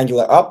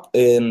Angular Up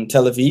in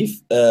Tel Aviv,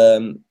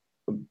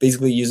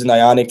 basically using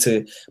Ionic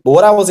to. But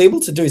what I was able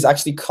to do is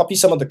actually copy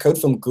some of the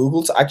code from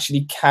Google to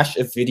actually cache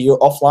a video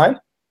offline.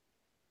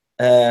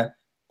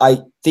 I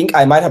think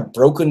I might have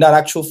broken that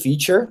actual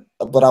feature,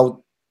 but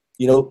I'll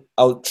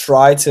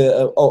try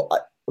to.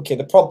 Okay,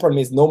 the problem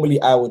is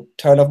normally I would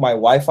turn off my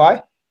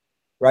Wi-Fi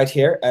right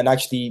here and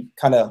actually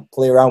kind of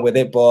play around with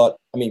it. But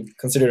I mean,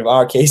 considering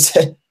our case,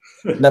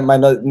 that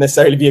might not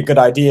necessarily be a good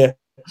idea.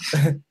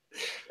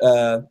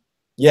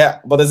 Yeah,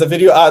 but there's a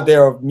video out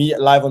there of me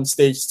live on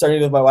stage,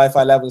 turning off my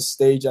Wi-Fi live on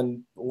stage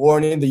and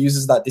warning the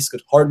users that this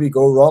could hardly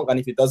go wrong. And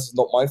if it does, it's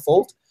not my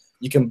fault.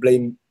 You can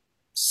blame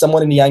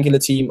someone in the Angular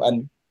team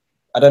and,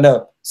 I don't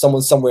know,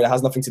 someone somewhere that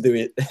has nothing to do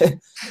with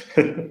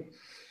it.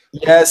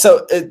 Yeah,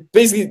 so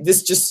basically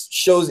this just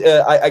shows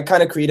I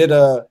kind of created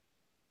a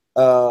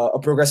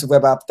progressive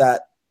web app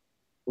that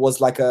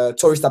was like a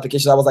tourist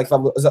application. I was like, if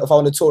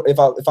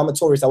I'm a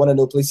tourist, I want to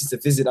know places to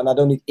visit, and I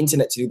don't need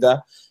internet to do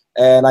that.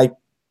 And I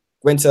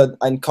went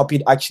and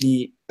copied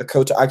actually a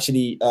code to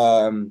actually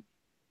kind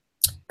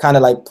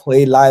of like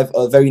play live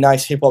a very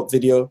nice hip hop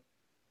video,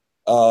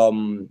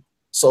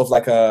 sort of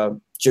like a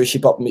Jewish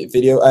hip hop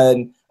video,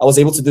 and I was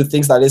able to do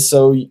things like this.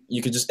 So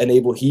you could just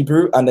enable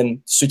Hebrew and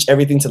then switch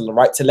everything to the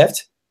right to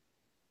left.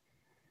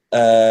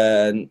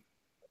 And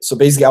So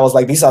basically, I was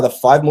like, these are the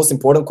 5 most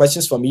important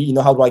questions for me. You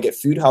know, how do I get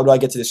food? How do I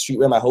get to the street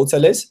where my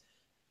hotel is?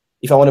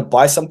 If I want to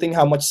buy something,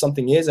 how much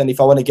something is, and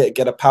if I want to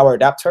get a power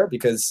adapter,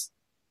 because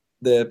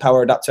the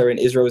power adapter in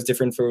Israel is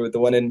different for the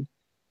one in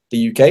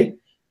the UK.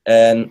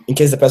 And in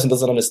case the person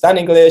doesn't understand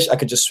English, I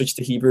could just switch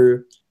to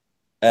Hebrew.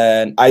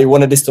 And I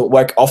wanted this to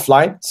work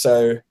offline,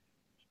 so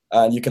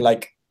you can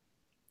like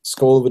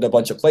scroll with a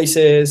bunch of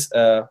places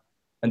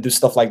and do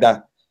stuff like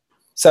that.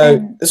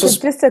 So this was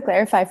just to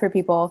clarify for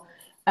people.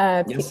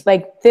 Yes.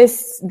 Like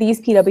these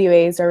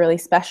PWAs are really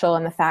special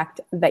in the fact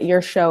that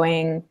you're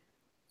showing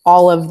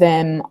all of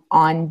them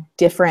on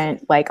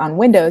different, like on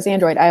Windows,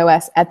 Android,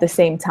 iOS at the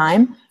same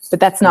time, but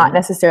that's not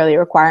necessarily a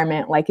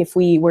requirement. Like if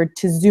we were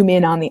to zoom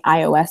in on the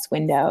iOS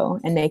window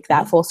and make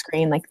that full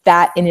screen, like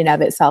that in and of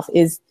itself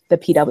is the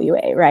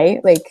PWA,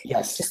 right? Like,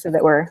 Yes. just so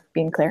that we're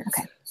being clear.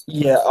 Okay.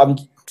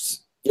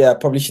 Yeah,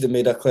 probably should have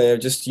made that clear.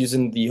 Just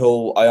using the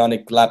whole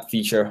Ionic Lab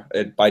feature,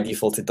 by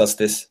default it does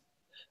this.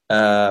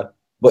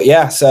 But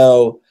yeah,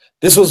 so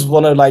this was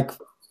one of like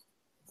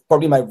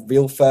probably my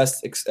real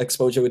first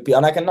exposure with P,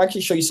 and I can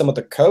actually show you some of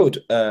the code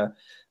and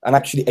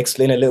actually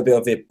explain a little bit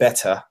of it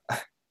better.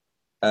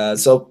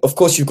 So of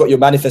course you've got your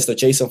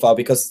manifest.json file,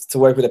 because to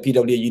work with a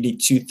PWA you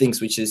need 2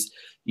 things, which is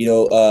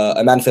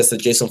a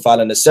manifest.json file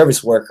and a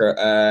service worker.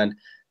 And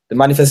the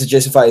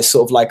manifest.json file is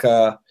sort of like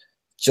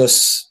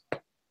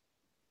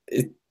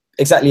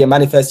exactly a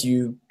manifest.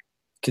 You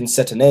can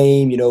set a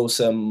name,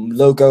 some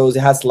logos.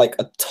 It has like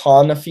a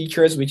ton of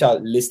features which are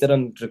listed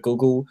on the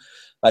Google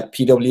like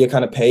PWA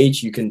kind of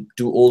page. You can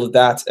do all of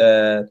that,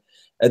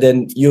 and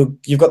then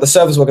you've got the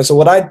service worker. So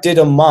what I did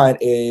on mine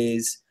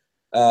is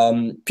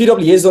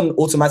PWAs don't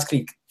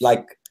automatically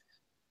like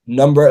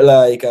number,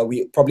 like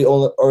we probably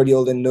already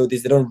all know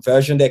this. They don't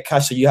version their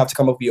cache, so you have to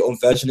come up with your own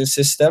versioning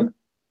system.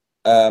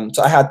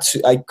 So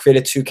I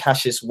created 2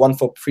 caches, one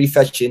for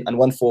prefetching and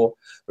one for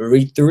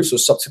read through, so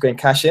subsequent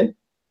caching.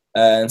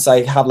 And so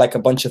I have like a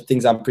bunch of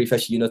things I'm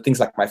prefetching, things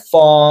like my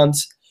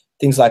fonts,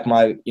 things like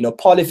my,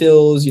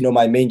 polyfills,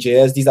 my main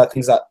JS. These are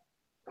things that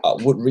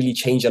would really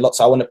change a lot.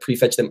 So I want to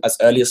prefetch them as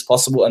early as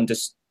possible and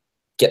just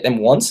get them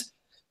once,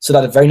 so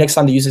that the very next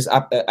time the user is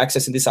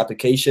accessing this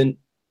application,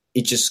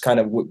 it just kind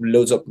of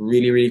loads up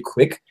really, really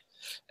quick.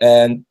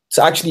 And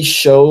to actually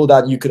show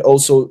that you could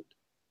also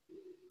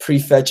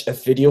prefetch a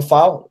video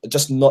file,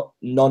 just not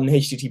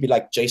non-HTTP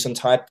like JSON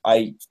type,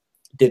 I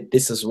did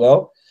this as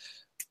well.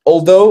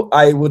 Although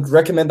I would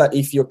recommend that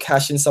if you're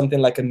caching something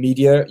like a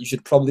media, you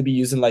should probably be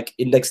using like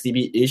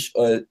IndexedDB-ish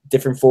or a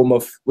different form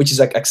of, which is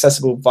like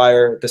accessible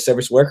via the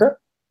service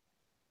worker,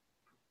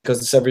 because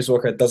the service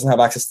worker doesn't have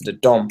access to the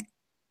DOM.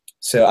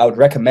 So I would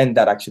recommend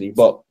that actually,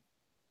 but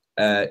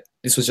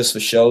this was just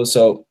for show.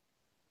 So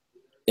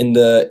in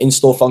the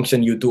install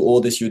function, you do all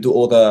this, you do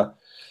all the,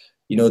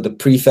 the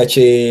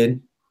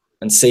prefetching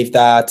and save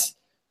that.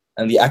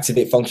 And the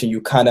activate function,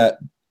 you kind of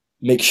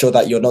make sure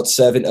that you're not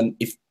serving, and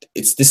if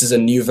this is a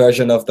new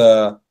version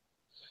from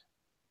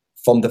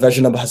the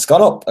version number has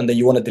gone up, and then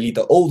you want to delete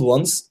the old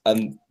ones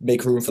and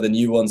make room for the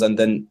new ones, and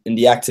then in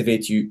the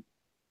activate you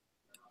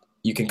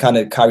can kind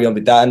of carry on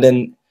with that. And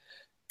then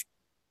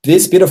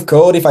this bit of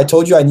code, if I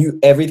told you I knew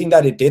everything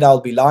that it did,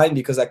 I'll be lying,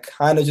 because I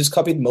kind of just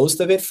copied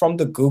most of it from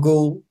the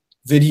Google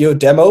video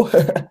demo.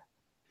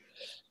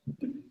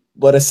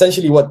 But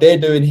essentially what they're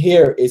doing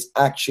here is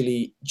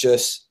actually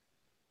just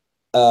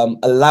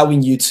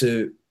allowing you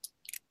to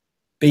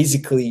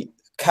basically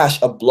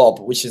cache a blob,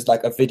 which is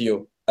like a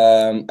video,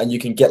 and you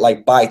can get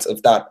like bytes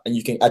of that, and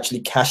you can actually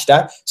cache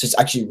that. So it's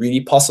actually really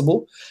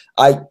possible.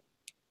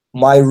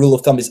 My rule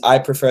of thumb is I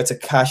prefer to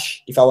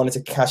cache, if I wanted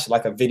to cache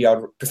like a video,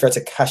 I'd prefer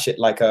to cache it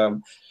like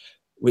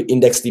with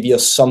IndexedDB or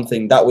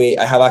something. That way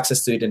I have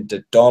access to it in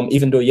the DOM,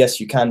 even though yes,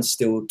 you can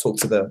still talk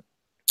to the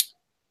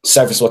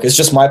service worker. It's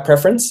just my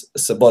preference.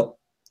 So, but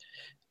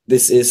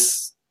this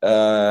is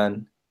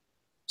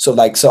so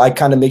I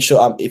kind of make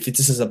sure if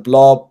this is a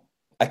blob,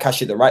 I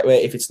cache it the right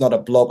way. If it's not a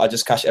blob, I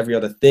just cache every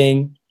other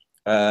thing.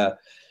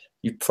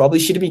 You probably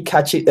shouldn't be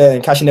caching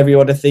every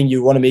other thing.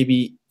 You want to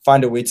maybe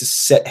find a way to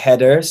set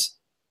headers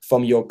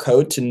from your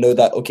code to know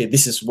that, okay,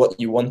 this is what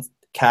you want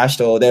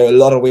cached, or there are a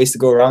lot of ways to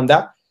go around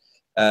that.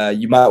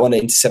 You might want to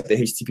intercept the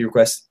HTTP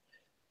request.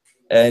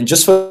 And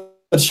just for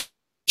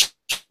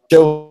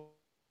show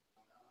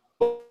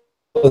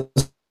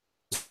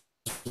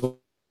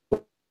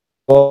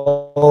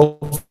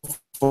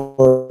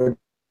for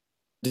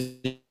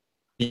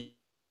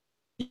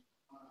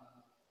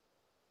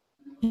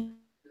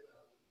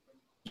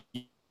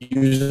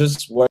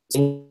users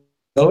working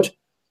code,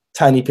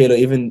 tiny payload,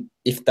 even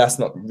if that's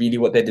not really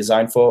what they're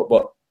designed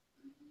for,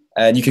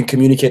 and you can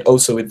communicate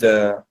also with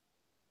the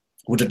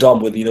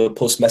DOM with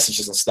post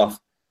messages and stuff.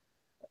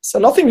 So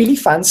nothing really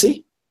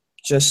fancy,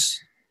 just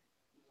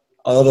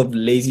a lot of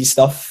lazy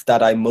stuff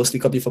that I mostly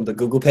copy from the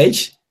Google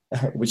page,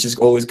 which is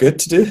always good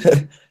to do.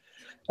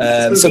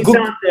 So you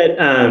found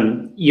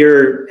that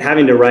you're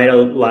having to write a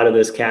lot of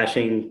this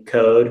caching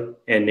code,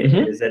 and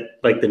is that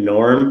like the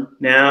norm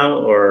now,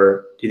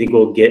 or do you think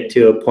we'll get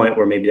to a point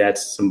where maybe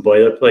that's some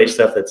boilerplate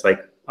stuff that's like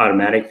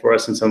automatic for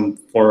us in some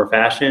form or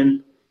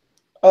fashion?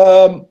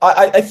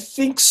 I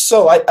think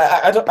so.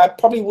 I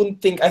probably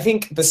wouldn't think. I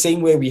think the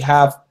same way we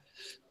have,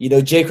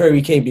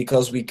 jQuery came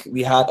because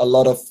we had a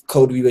lot of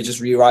code we were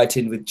just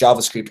rewriting with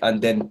JavaScript,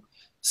 and then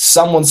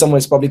someone somewhere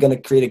is probably going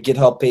to create a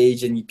GitHub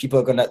page, and people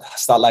are going to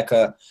start like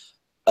a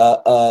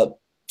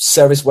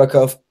service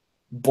worker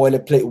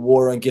boilerplate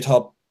war on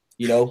GitHub.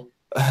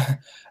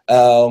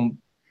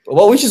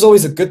 Well, which is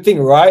always a good thing,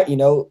 right?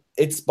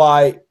 It's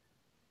by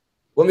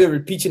when we're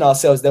repeating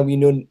ourselves, then we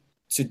know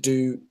to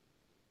do.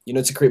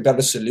 To create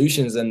better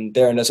solutions and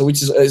so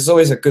which is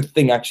always a good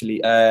thing actually.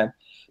 But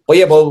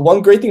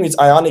one great thing with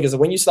Ionic is that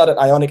when you start an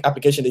Ionic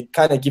application, they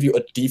kind of give you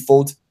a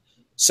default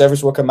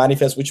service worker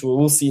manifest, which we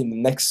will see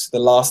in the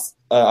last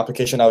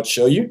application I would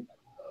show you.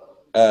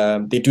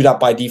 They do that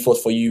by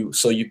default for you,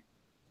 so you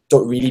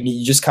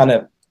just kind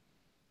of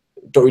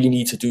don't really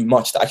need to do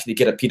much to actually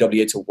get a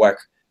PWA to work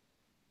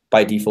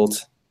by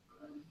default.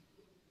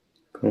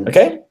 Cool.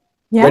 Okay?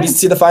 Yeah. Ready to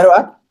see the final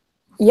app?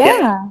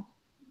 Yeah.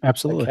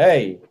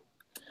 Absolutely.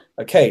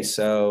 Okay,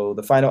 so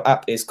the final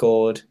app is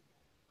called,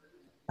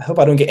 I hope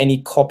I don't get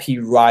any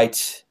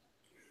copyright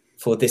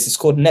for this. It's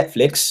called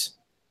Netflix.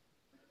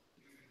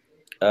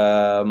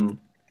 So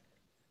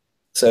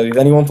if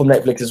anyone from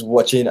Netflix is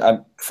watching, I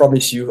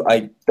promise you,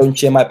 I don't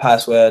share my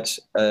password.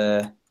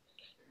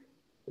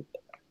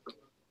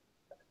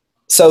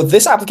 So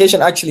this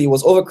application actually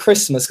was over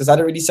Christmas because I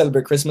didn't really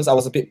celebrate Christmas. I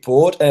was a bit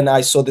bored and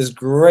I saw this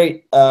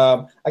great,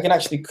 I can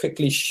actually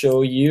quickly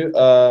show you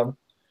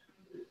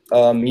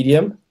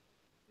Medium.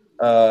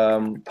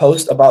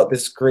 Post about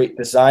this great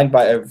design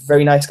by a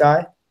very nice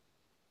guy.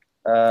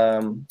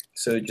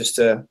 So just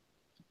to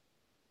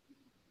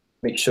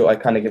make sure I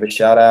kind of give a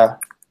shout out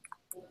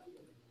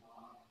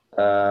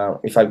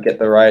if I get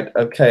the right.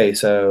 Okay,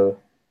 so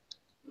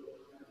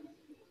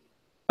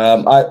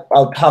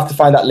I'll have to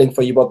find that link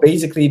for you. But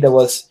basically, there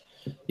was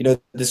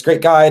this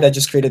great guy that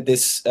just created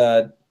this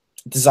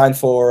design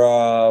for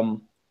a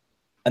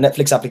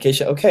Netflix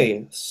application.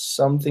 Okay,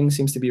 something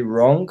seems to be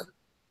wrong.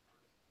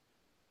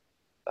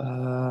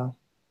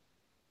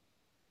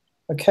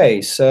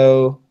 Okay,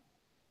 so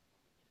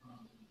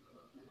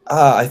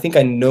I think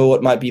I know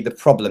what might be the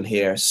problem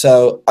here.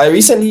 So I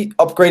recently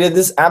upgraded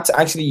this app to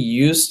actually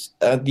use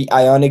the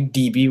Ionic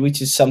DB,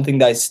 which is something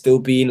that is still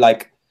being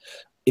like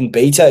in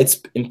beta.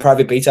 It's in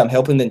private beta. I'm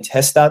helping them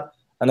test that,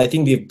 and I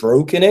think they've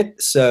broken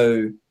it.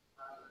 So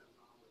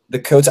the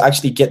code to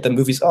actually get the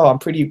movies. Oh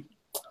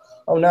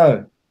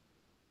no.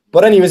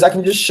 But anyways, I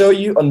can just show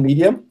you on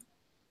Medium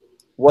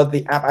what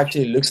the app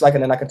actually looks like,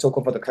 and then I can talk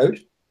over the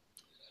code.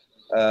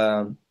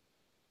 And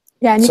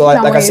you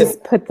can always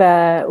put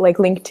the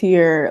link to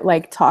your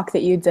talk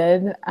that you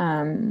did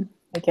in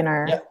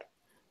our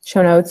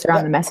show notes or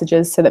on the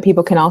messages so that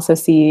people can also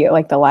see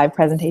the live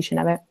presentation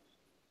of it.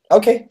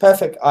 Okay,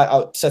 perfect.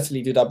 I'll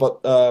certainly do that.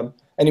 But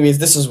anyways,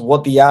 this is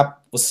what the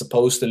app was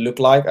supposed to look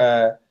like.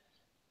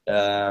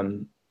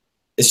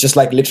 It's just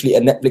literally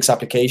a Netflix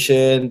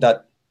application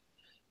that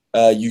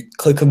you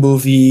click a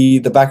movie,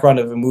 the background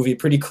of a movie,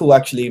 pretty cool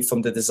actually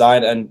from the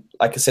design. And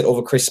like I said,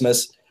 over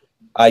Christmas,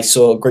 I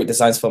saw great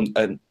designs from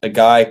a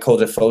guy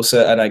called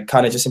Efosa, and I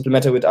kind of just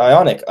implemented with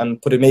Ionic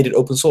and made it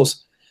open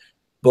source.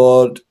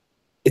 But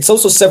it's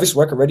also service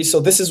worker ready. So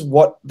this is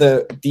what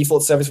the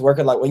default service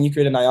worker, when you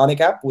create an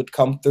Ionic app, would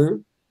come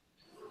through.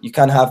 You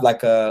can have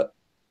the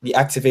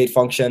activate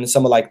function,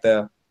 some of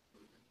the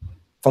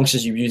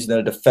functions you use,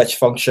 the fetch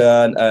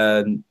function,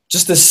 and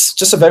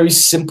just a very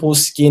simple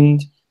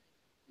skinned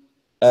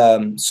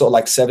sort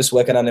of service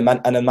worker and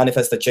a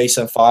manifest a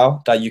JSON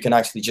file that you can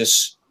actually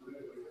just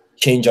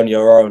change on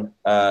your own.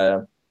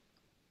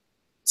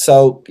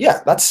 So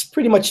yeah, that's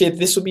pretty much it.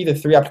 This would be the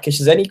 3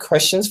 applications. Any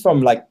questions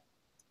from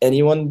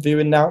anyone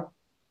viewing now?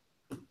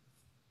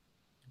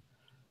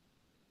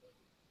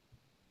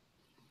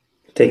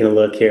 Taking a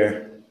look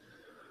here.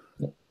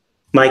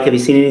 Mike, have you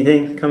seen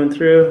anything coming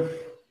through?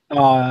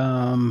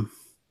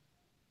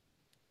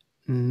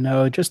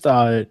 No, just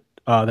the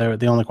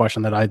only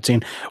question that I'd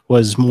seen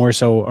was more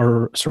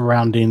so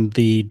surrounding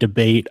the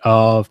debate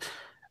of,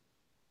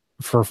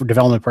 for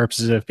development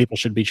purposes, if people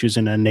should be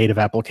choosing a native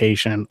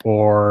application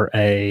or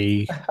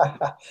a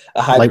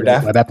hybrid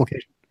web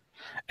application.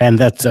 And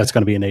that's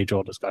going to be an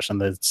age-old discussion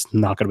that's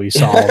not going to be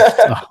solved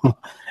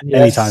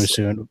anytime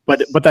soon.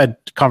 But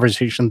that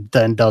conversation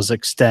then does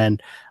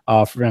extend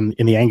from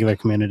in the Angular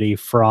community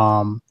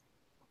from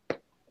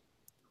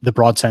the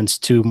broad sense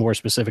to more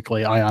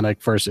specifically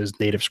Ionic versus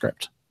native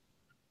script,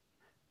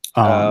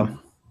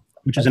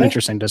 which is an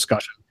interesting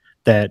discussion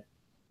that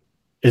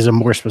is a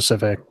more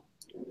specific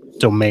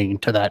domain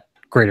to that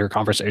greater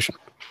conversation.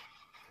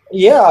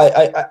 Yeah,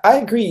 I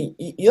agree.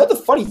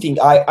 The funny thing,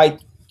 I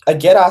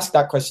get asked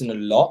that question a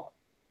lot,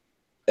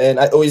 and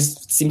I always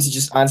seem to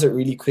just answer it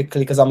really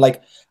quickly because I'm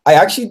I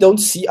actually don't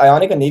see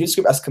Ionic and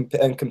NativeScript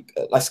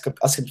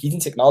as competing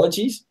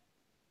technologies.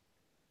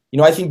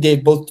 I think they're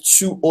both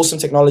 2 awesome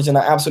technologies, and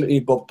I absolutely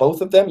love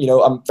both of them.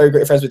 I'm very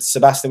great friends with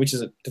Sebastian, which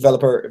is a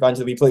developer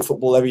evangelist. We play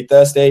football every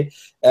Thursday.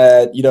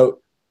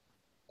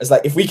 It's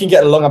like, if we can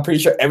get along, I'm pretty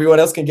sure everyone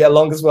else can get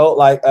along as well.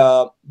 Like,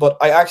 but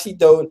I actually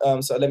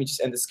don't. So let me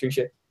just end the screen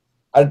share.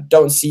 I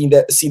don't see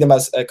them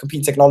as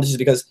competing technologies,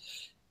 because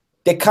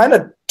they're kind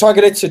of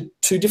targeted to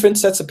two different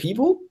sets of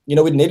people. You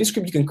know, with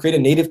NativeScript, you can create a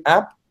native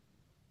app,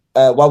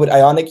 while with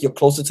Ionic, you're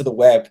closer to the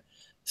web.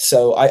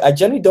 So I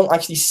generally don't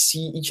actually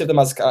see each of them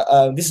as,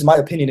 this is my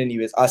opinion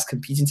anyways, as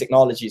competing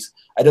technologies.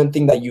 I don't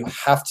think that you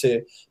have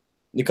to,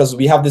 because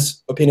we have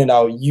this opinion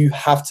now, you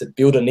have to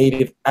build a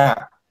native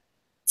app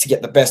to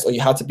get the best, or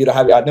you have to build a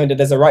hybrid. I know that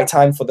there's a right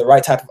time for the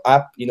right type of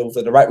app, you know,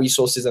 for the right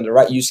resources and the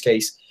right use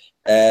case.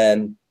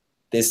 And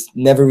there's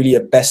never really a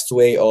best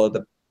way or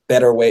the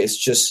better way. It's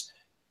just,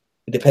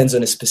 it depends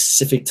on a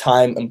specific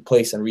time and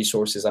place and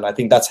resources. And I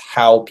think that's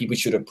how people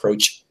should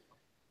approach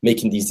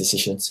making these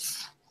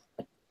decisions.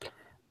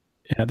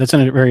 Yeah, that's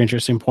a very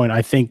interesting point.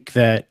 I think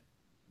that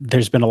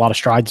there's been a lot of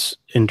strides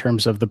in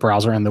terms of the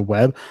browser and the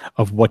web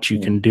of what you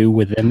can do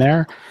within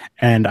there.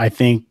 And I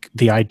think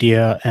the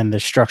idea and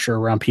the structure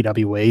around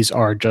PWAs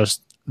are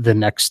just the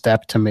next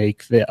step to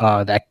make the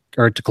that,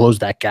 or to close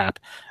that gap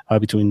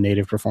between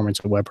native performance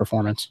and web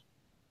performance.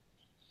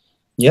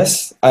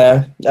 Yes,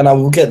 and I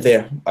will get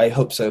there. I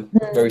hope so,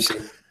 very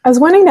soon. I was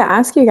wanting to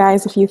ask you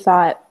guys if you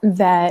thought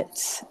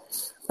that,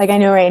 like, I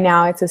know right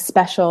now it's a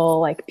special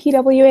like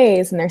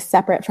PWAs and they're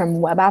separate from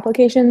web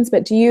applications,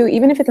 but do you,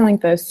 even if it's in like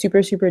the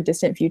super, super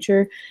distant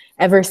future,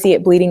 ever see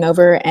it bleeding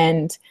over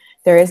and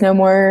there is no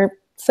more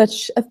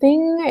such a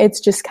thing? It's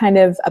just kind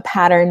of a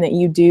pattern that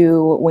you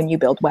do when you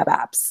build web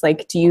apps.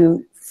 Like, do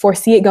you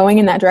foresee it going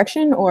in that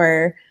direction,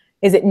 or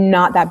is it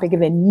not that big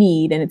of a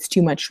need and it's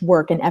too much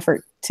work and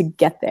effort to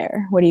get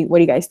there? What do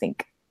you guys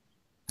think?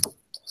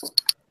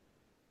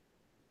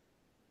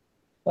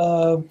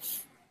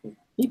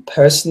 Me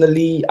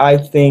personally, I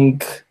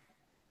think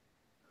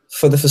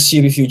for the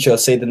foreseeable future,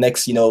 say the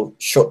next,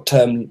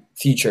 short-term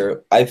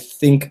future, I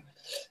think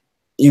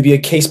it'll be a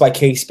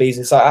case-by-case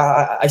basis.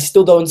 I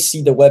still don't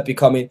see the web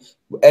becoming,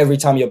 every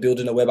time you're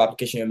building a web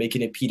application, you're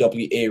making it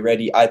PWA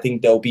ready. I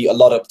think there'll be a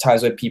lot of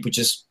times where people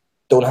just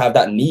don't have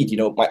that need.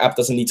 My app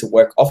doesn't need to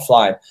work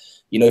offline.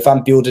 If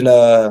I'm building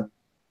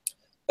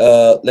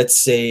let's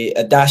say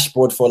a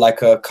dashboard for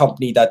like a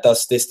company that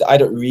does this, I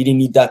don't really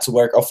need that to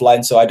work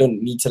offline. So I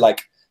don't need to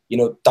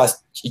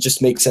it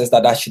just makes sense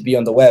that should be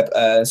on the web.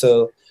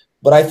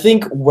 But I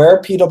think where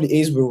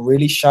PWAs will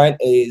really shine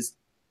is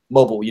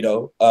mobile.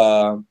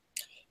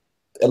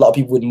 A lot of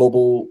people with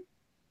mobile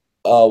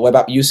web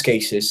app use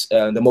cases,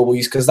 the mobile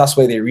use, because that's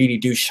where they really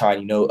do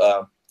shine.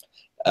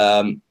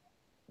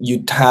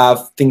 You'd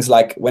have things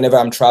like, whenever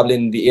I'm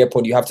traveling in the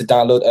airport, you have to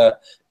download a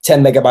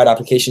 10 megabyte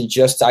application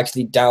just to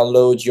actually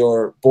download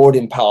your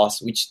boarding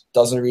pass, which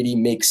doesn't really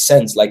make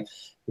sense. Like,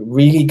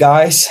 really,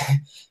 guys?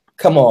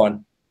 Come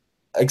on.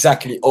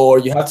 Exactly. Or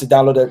you have to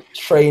download a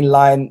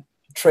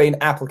train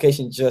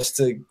application just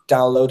to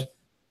download,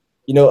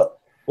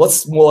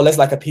 what's more or less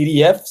like a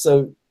PDF.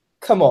 So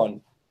come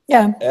on.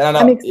 Yeah,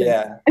 that makes sense.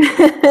 Yeah.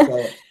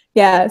 So,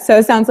 yeah. So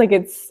it sounds like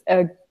it's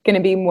going to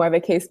be more of a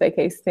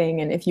case-by-case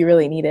thing, and if you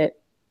really need it.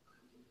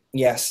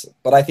 Yes,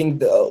 but I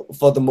think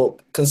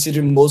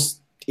considering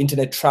most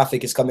internet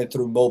traffic is coming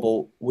through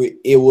mobile,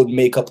 it would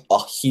make up a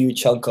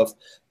huge chunk of.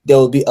 There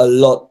will be a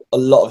lot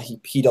of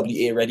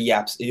PWA ready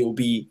apps. It will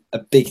be a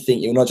big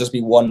thing. It will not just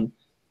be one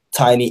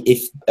tiny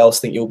if else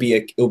thing. It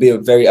will be a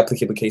very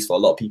applicable case for a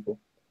lot of people.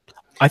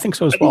 I think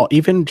so as well.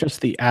 Even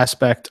just the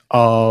aspect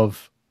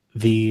of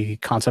the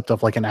concept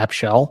of like an app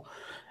shell,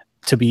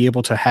 to be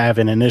able to have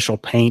an initial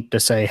paint to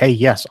say, hey,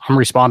 yes, I'm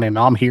responding,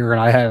 I'm here,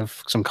 and I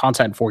have some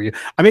content for you.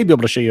 I may be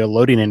able to show you a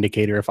loading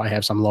indicator if I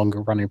have some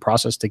longer running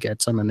process to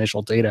get some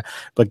initial data,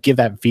 but give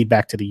that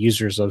feedback to the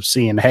users of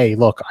seeing, hey,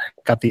 look, I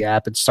got the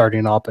app, it's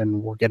starting up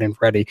and we're getting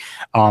ready,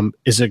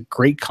 is a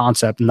great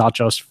concept, not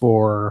just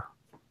for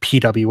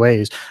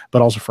PWAs,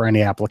 but also for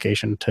any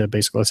application to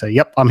basically say,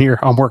 yep, I'm here,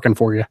 I'm working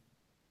for you.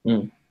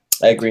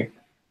 I agree.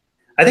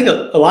 I think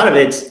a lot of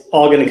it's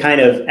all going to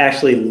kind of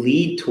actually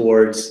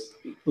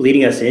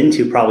leading us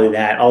into probably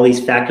that, all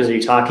these factors that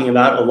you're talking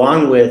about,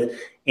 along with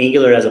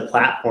Angular as a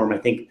platform. I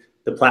think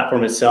the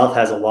platform itself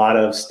has a lot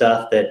of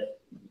stuff that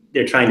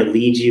they're trying to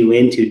lead you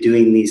into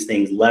doing these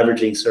things,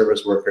 leveraging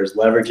service workers,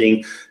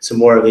 leveraging some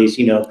more of these,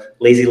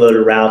 lazy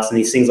loader routes and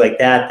these things like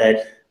that,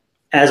 that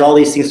as all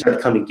these things start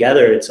to come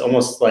together, it's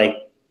almost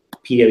like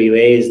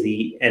PWA is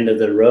the end of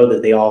the road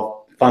that they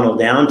all funnel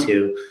down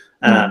to.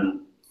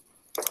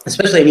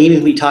 Especially, even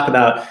if we talk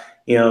about,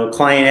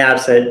 client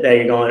apps that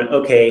you're going,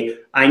 okay,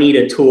 I need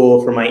a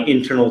tool for my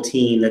internal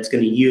team that's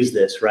going to use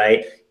this,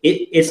 right?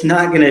 It's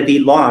not going to be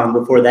long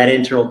before that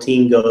internal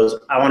team goes,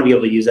 I want to be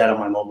able to use that on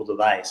my mobile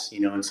device,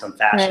 in some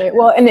fashion. Right.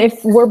 Well, and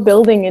if we're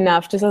building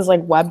enough, just as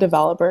like web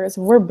developers,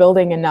 if we're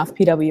building enough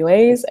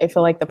PWAs, I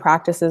feel like the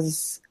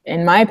practices,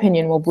 in my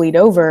opinion, will bleed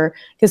over,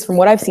 because from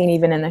what I've seen,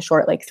 even in the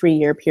short,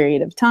 3-year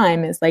period of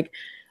time, is like,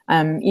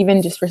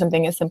 even just for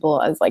something as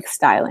simple as like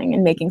styling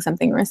and making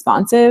something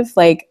responsive,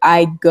 like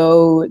I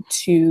go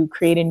to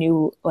create a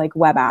new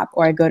web app,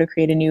 or I go to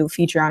create a new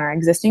feature on our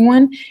existing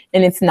one,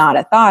 and it's not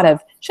a thought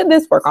of, should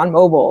this work on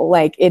mobile?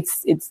 Like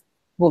it's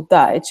well,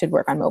 duh, it should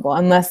work on mobile,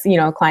 unless,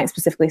 a client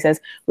specifically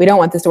says, we don't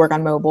want this to work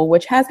on mobile,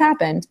 which has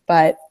happened.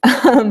 But,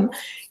 I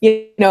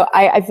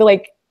feel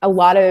like a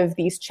lot of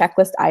these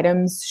checklist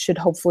items should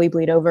hopefully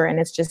bleed over, and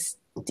it's just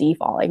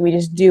default. Like, we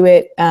just do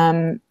it.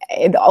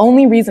 The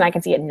only reason I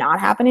can see it not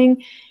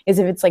happening is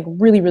if it's like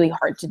really, really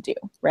hard to do,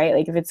 right?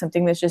 Like if it's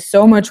something that's just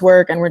so much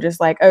work and we're just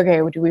like,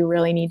 okay, well, do we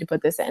really need to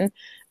put this in?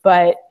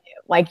 But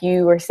like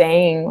you were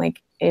saying,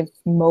 like if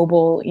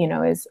mobile,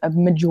 is a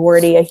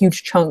majority, a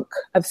huge chunk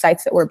of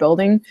sites that we're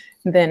building,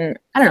 then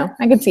I don't know,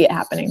 I could see it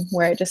happening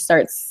where it just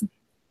starts.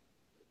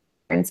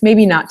 It's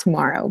maybe not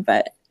tomorrow,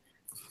 but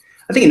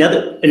I think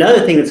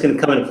another thing that's going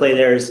to come into play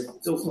there is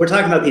we're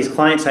talking about these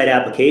client-side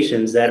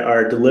applications that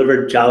are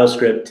delivered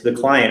JavaScript to the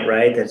client,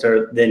 right? That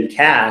are then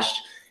cached.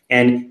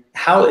 And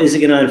how is it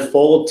going to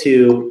unfold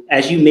to,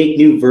 as you make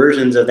new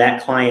versions of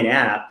that client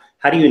app,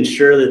 how do you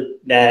ensure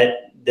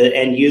that the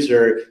end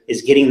user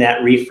is getting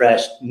that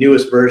refreshed,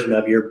 newest version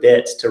of your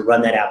bits to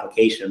run that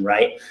application,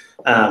 right?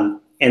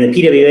 And the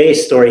PWA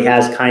story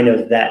has kind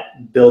of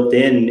that built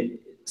in,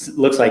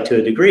 looks like to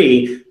a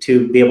degree,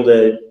 to be able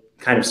to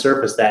kind of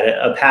surface that,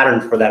 a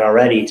pattern for that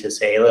already, to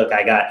say, look,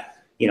 the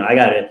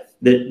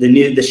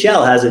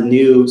shell has some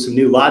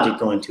new logic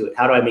going to it.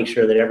 How do I make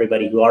sure that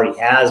everybody who already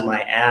has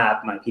my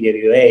app, my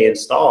PWA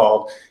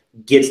installed,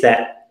 gets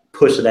that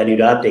push of that new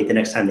to update the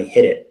next time they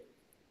hit it?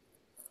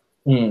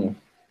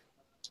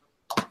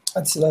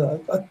 That's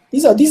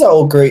these are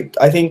all great.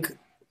 I think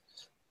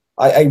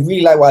I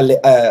really like what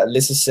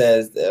Alyssa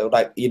says.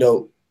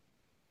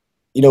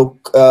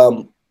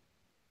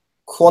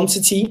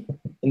 Quantity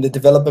in the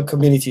developer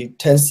community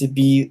tends to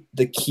be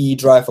the key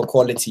drive for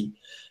quality.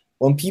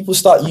 When people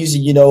start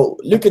using,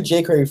 look at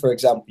jQuery, for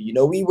example,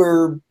 we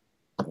were,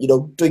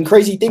 doing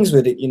crazy things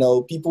with it.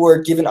 People were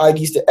giving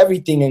IDs to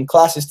everything and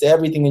classes to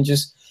everything, and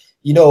just,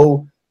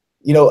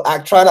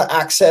 trying to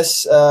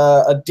access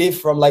a div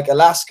from like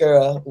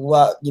Alaska,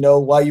 while you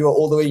were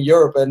all the way in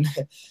Europe and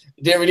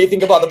didn't really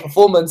think about the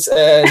performance.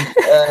 And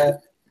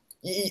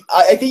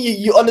I think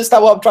you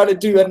understand what I'm trying to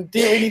do, and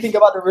didn't really think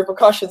about the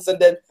repercussions. And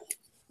then,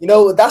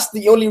 that's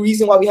the only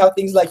reason why we have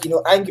things like,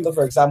 Angular,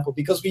 for example,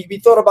 because we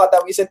thought about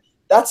that. We said,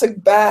 that's a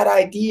bad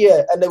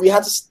idea. And then we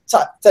had to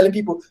start telling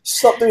people,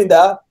 stop doing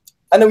that.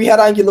 And then we had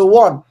Angular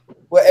 1,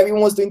 where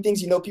everyone was doing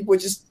things, people were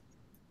just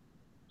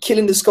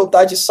killing the scope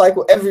digest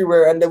cycle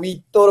everywhere. And then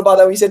we thought about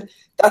that. We said,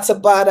 that's a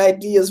bad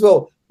idea as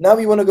well. Now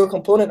we want to go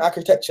component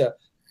architecture.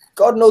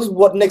 God knows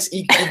what next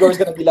Igor is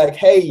going to be like,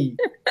 hey,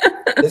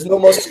 there's no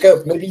more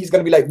scope. Maybe he's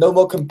going to be like, no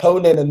more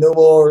component and no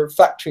more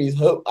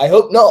factories. I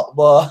hope not,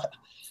 but...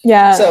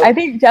 Yeah, so, I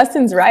think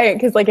Justin's right,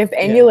 because like if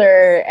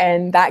Angular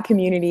and that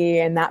community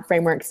and that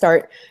framework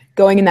start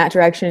going in that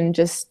direction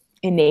just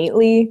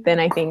innately, then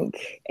I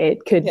think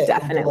it could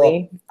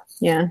definitely,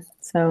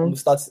 So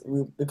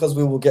because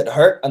we will get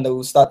hurt, and then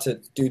we'll start to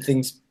do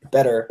things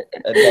better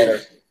and better.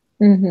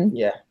 Mm-hmm.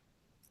 Yeah,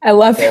 I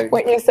love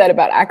what you said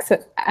about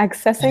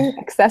accessing,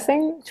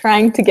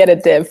 trying to get a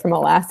div from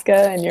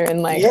Alaska, and you're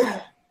in like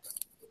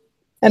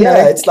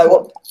it's like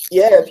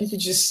people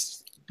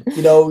just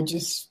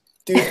just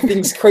do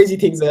things, crazy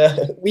things.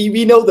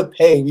 We know the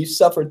pain. We've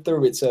suffered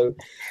through it, so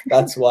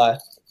that's why.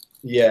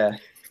 Yeah.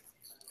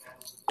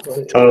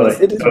 Totally.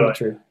 It is totally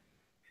true.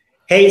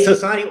 Hey, so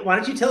Sonny, why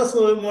don't you tell us a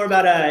little bit more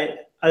about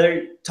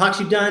other talks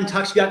you've done,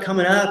 talks you got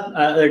coming up,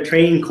 other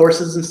training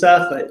courses and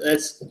stuff?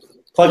 Let's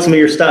plug some of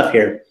your stuff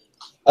here.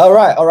 All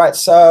right.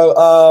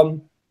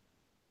 So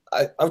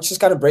I was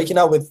just kind of breaking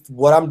out with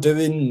what I'm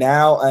doing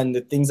now and the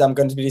things I'm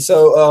going to be doing.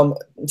 So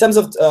in terms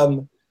of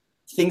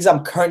things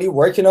I'm currently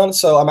working on.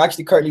 So I'm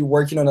actually currently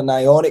working on an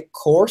Ionic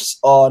course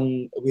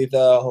with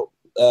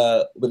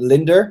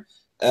Linder,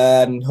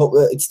 and hope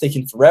it's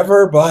taking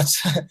forever, but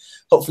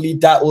hopefully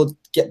that will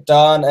get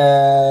done.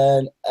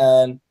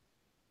 And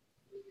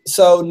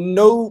so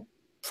no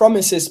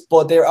promises,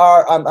 but there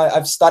are.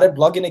 I've started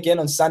blogging again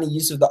on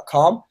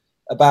sannyyusuf.com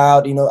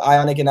about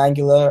Ionic and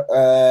Angular.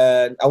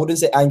 I wouldn't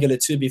say Angular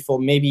 2 before.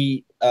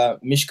 Maybe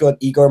Mishko and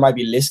Igor might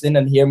be listening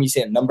and hear me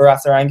say a number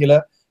after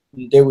Angular.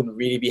 They would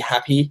really be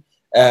happy.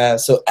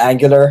 So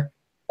Angular,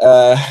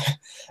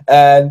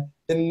 and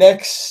the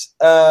next,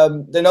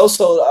 then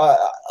also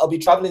I'll be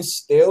traveling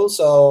still.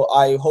 So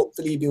I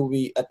hopefully will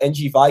be at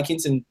NG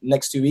Vikings in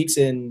next 2 weeks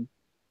in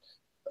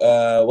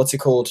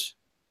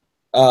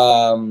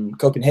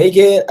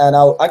Copenhagen, and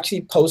I'll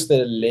actually post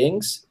the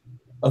links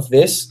of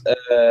this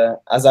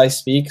as I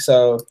speak.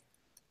 So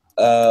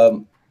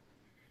have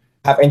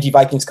NG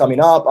Vikings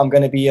coming up. I'm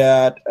going to be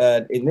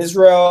in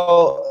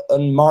Israel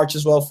in March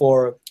as well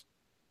for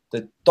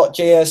the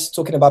 .js,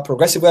 talking about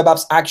progressive web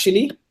apps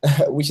actually,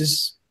 which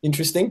is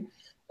interesting.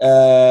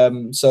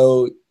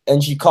 So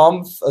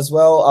NGConf as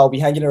well, I'll be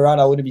hanging around.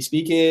 I wouldn't be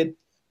speaking.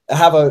 I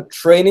have a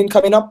training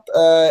coming up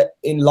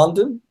in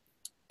London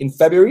in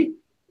February.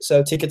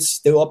 So tickets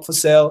still up for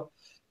sale.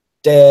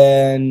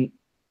 Then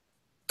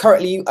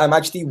currently I'm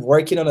actually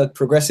working on a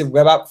progressive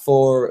web app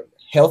for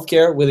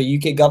healthcare with the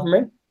UK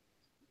government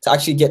to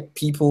actually get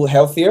people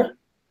healthier.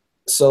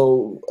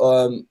 So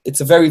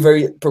it's a very,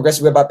 very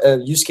progressive web app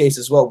use case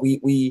as well.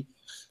 We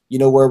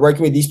we're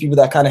working with these people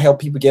that kind of help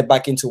people get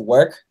back into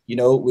work,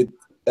 with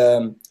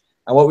and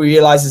what we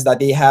realized is that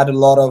they had a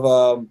lot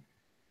of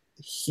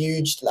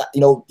huge,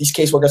 these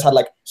caseworkers had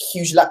like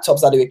huge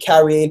laptops that they were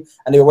carrying,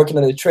 and they were working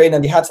on the train,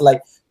 and they had to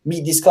like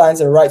meet these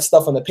clients and write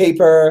stuff on the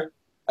paper,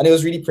 and it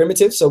was really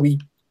primitive. So we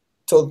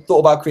thought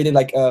about creating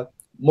like a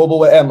mobile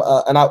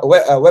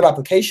web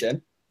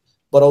application,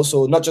 but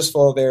also not just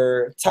for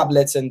their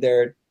tablets and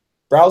their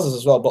browsers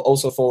as well, but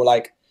also for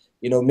like,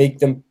 make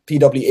them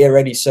PWA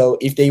ready. So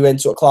if they went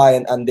to a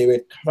client and they were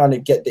trying to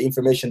get the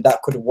information,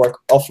 that could work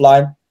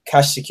offline,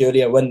 cache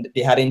securely, and when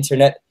they had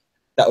internet,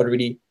 that would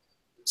really.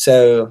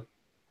 So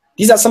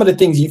these are some of the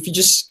things. If you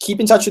just keep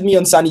in touch with me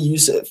on Sani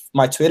Yusuf,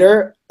 my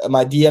Twitter,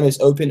 my DM is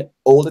open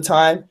all the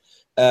time.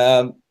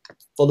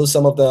 Follow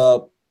some of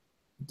the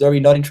very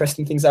not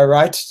interesting things I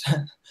write.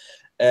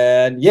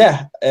 And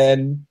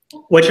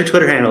what's your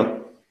Twitter handle?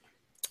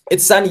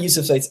 It's Sani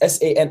Yusuf, so it's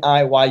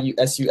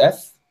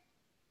SANIYUSUF.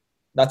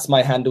 That's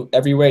my handle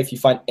everywhere. If you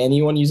find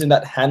anyone using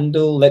that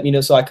handle, let me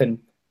know so I can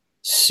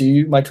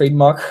sue my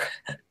trademark.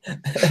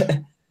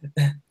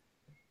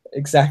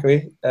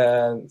 Exactly.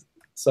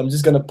 So I'm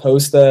just going to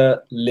post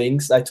the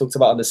links I talked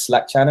about on the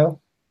Slack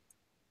channel.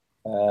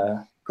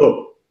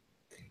 Cool.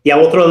 Yeah,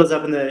 we'll throw those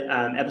up in the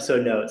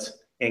episode notes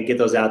and get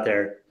those out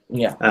there.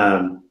 Yeah.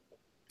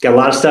 Got a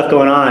lot of stuff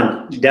going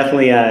on.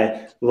 Definitely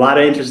a lot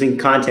of interesting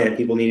content.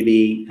 People need to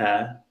be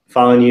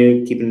following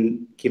you,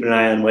 keeping an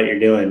eye on what you're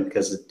doing,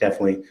 because it's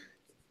definitely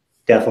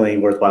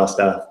worthwhile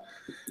stuff.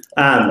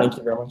 Thank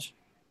you very much.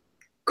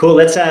 Cool.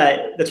 Let's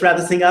wrap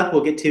this thing up.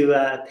 We'll get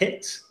to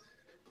picks.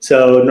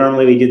 So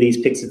normally we do these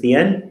picks at the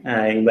end.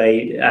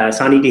 Anybody,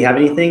 Sani, do you have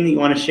anything that you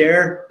want to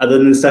share other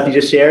than the stuff you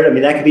just shared? I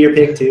mean, that could be your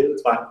pick too.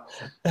 It's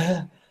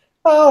fine.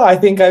 Oh, I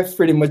think I've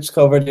pretty much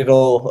covered it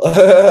all.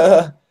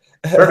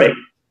 Perfect.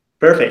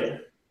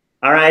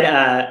 All right,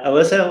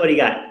 Alyssa, what do you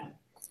got?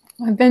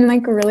 I've been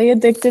like really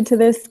addicted to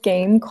this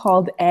game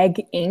called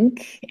Egg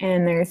Inc.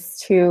 And there's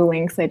 2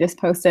 links I just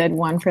posted,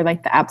 one for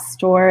like the App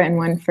Store and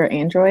one for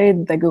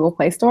Android, the Google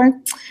Play Store.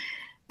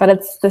 But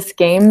it's this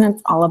game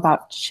that's all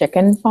about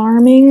chicken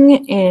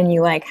farming, and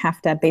you like have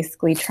to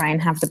basically try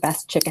and have the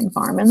best chicken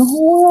farm in the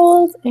whole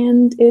world,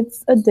 and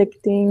it's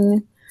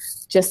addicting.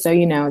 Just so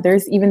you know,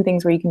 there's even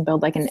things where you can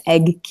build like an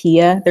egg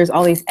Kia. There's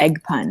all these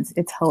egg puns.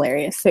 It's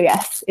hilarious. So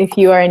yes, if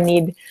you are in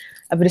need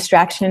of a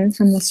distraction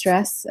from the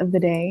stress of the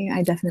day,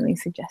 I definitely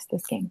suggest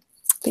this game.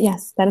 But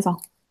yes, that is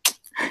all.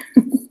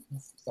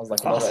 Sounds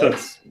like awesome.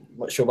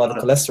 Not sure about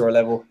the cholesterol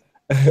level.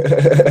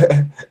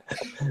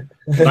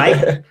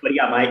 Mike, what do you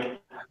got, Mike?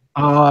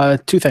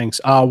 2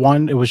 things.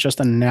 One, it was just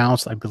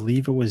announced, I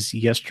believe it was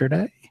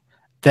yesterday,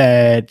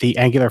 that the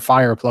Angular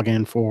Fire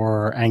plugin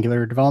for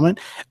Angular development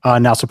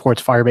now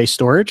supports Firebase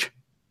storage,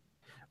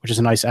 which is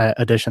a nice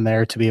addition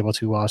there to be able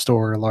to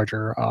store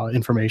larger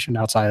information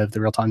outside of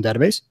the real-time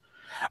database.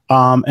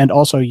 And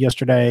also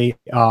yesterday,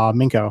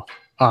 Minko,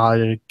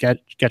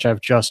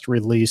 Getchev just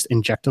released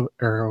get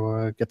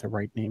the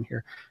right name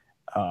here.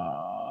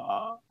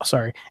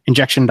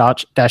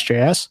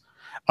 Injection.js.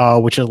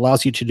 Which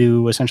allows you to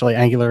do essentially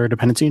Angular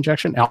dependency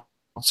injection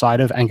outside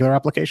of Angular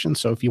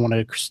applications. So if you want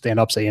to stand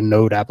up, say, a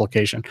Node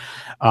application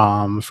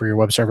for your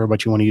web server,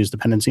 but you want to use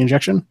dependency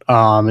injection,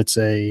 it's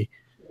the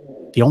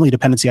only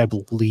dependency I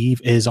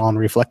believe is on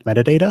Reflect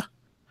metadata,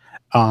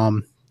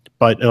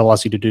 but it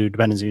allows you to do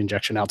dependency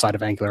injection outside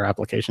of Angular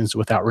applications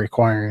without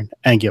requiring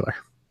Angular.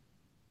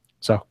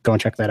 So go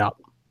and check that out.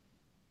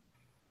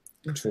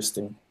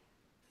 Interesting.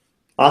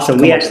 Awesome.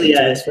 We actually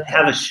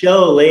have a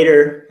show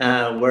later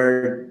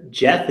where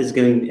Jeff's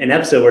going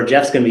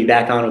to be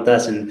back on with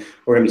us, and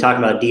we're going to be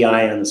talking about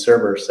DI on the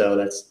server. So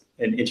that's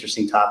an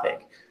interesting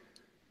topic.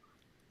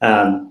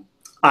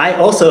 I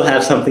also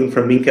have something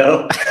from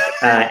Minko,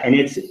 and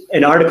it's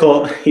an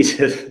article. He's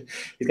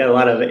got a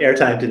lot of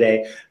airtime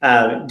today.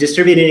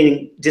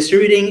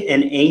 Distributing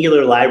an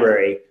Angular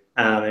library,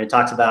 and it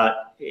talks about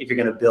if you're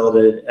going to build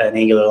an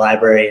Angular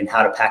library and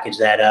how to package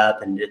that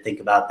up and to think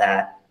about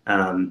that.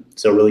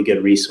 So a really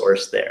good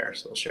resource there.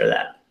 So we'll share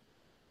that.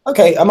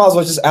 Okay, I might as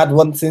well just add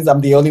one since I'm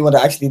the only one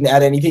that actually didn't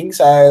add anything.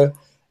 So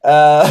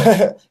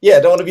yeah,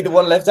 don't want to be the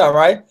one left out,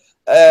 right?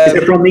 Is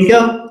it from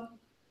Minko?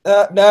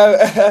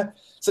 No.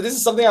 So this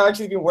is something I've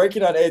actually been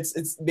working on.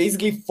 It's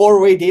basically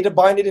 4-way data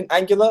binding in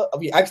Angular.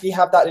 We actually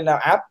have that in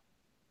our app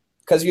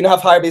because how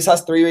Firebase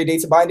has 3-way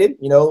data binding.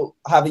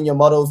 Having your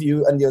model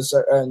view and your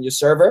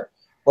server.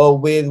 Well,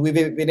 we've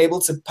been able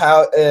to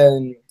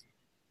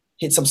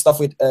hit some stuff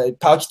with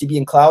PouchDB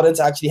and Cloudant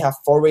to actually have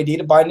 4-way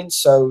data binding.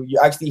 So you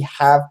actually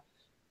have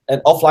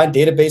an offline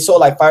database, sort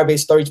of like Firebase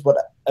storage, but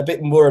a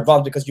bit more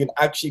advanced because you can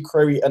actually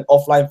query an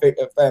offline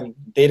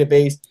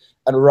database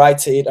and write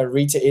to it and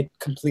read to it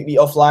completely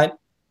offline,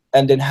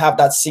 and then have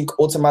that sync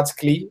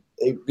automatically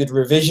with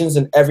revisions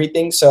and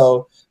everything.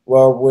 So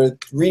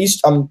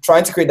I'm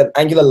trying to create an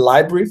Angular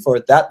library for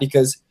that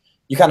because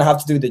you kind of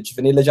have to do the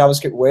vanilla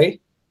JavaScript way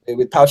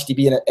with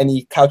PouchDB and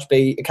any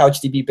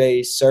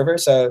CouchDB-based server.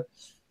 So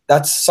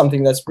that's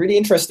something that's really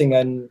interesting,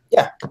 and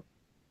yeah.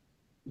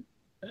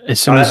 As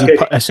soon as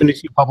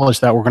you publish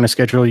that, we're going to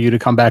schedule you to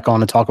come back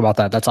on and talk about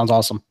that. That sounds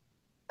awesome.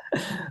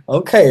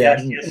 Okay.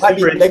 Yes, Might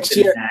be next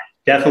year.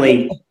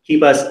 Definitely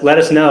let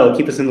us know,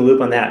 keep us in the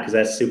loop on that, because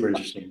that's super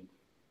interesting.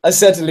 I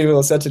certainly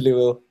will. Certainly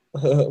will.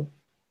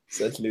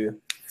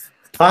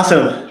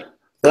 Awesome.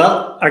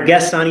 Well, our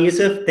guest, Sani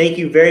Yusuf, thank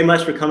you very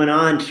much for coming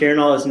on, sharing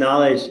all this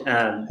knowledge.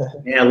 And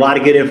a lot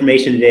of good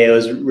information today. It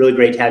was really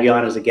great to have you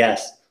on as a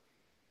guest.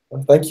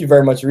 Thank you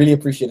very much. Really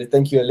appreciate it.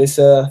 Thank you,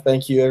 Alyssa.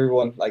 Thank you,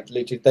 everyone. Like,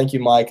 literally, thank you,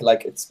 Mike.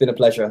 Like, it's been a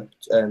pleasure.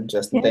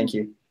 Justin, Thank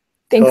you.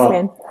 Thanks,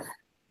 man.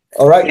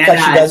 All right. Catch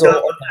you guys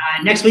all.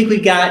 Next week, we're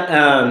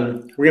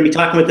going to be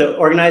talking with the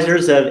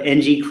organizers of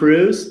NG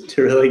Cruise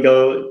to really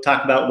go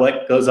talk about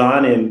what goes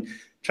on and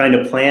trying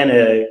to plan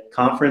a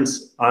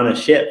conference on a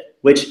ship,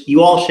 which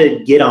you all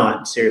should get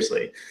on,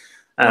 seriously.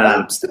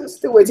 I'm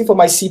still waiting for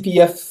my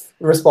CPF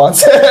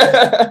response.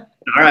 All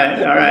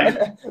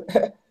right.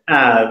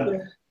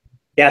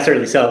 Yeah,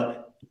 certainly.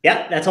 So,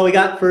 yeah, that's all we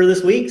got for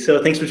this week.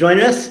 So thanks for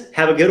joining us.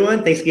 Have a good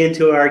one. Thanks again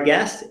to our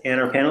guest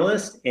and our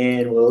panelists,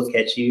 and we'll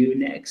catch you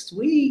next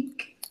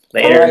week.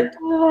 Later.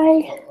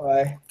 Bye.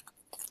 Bye.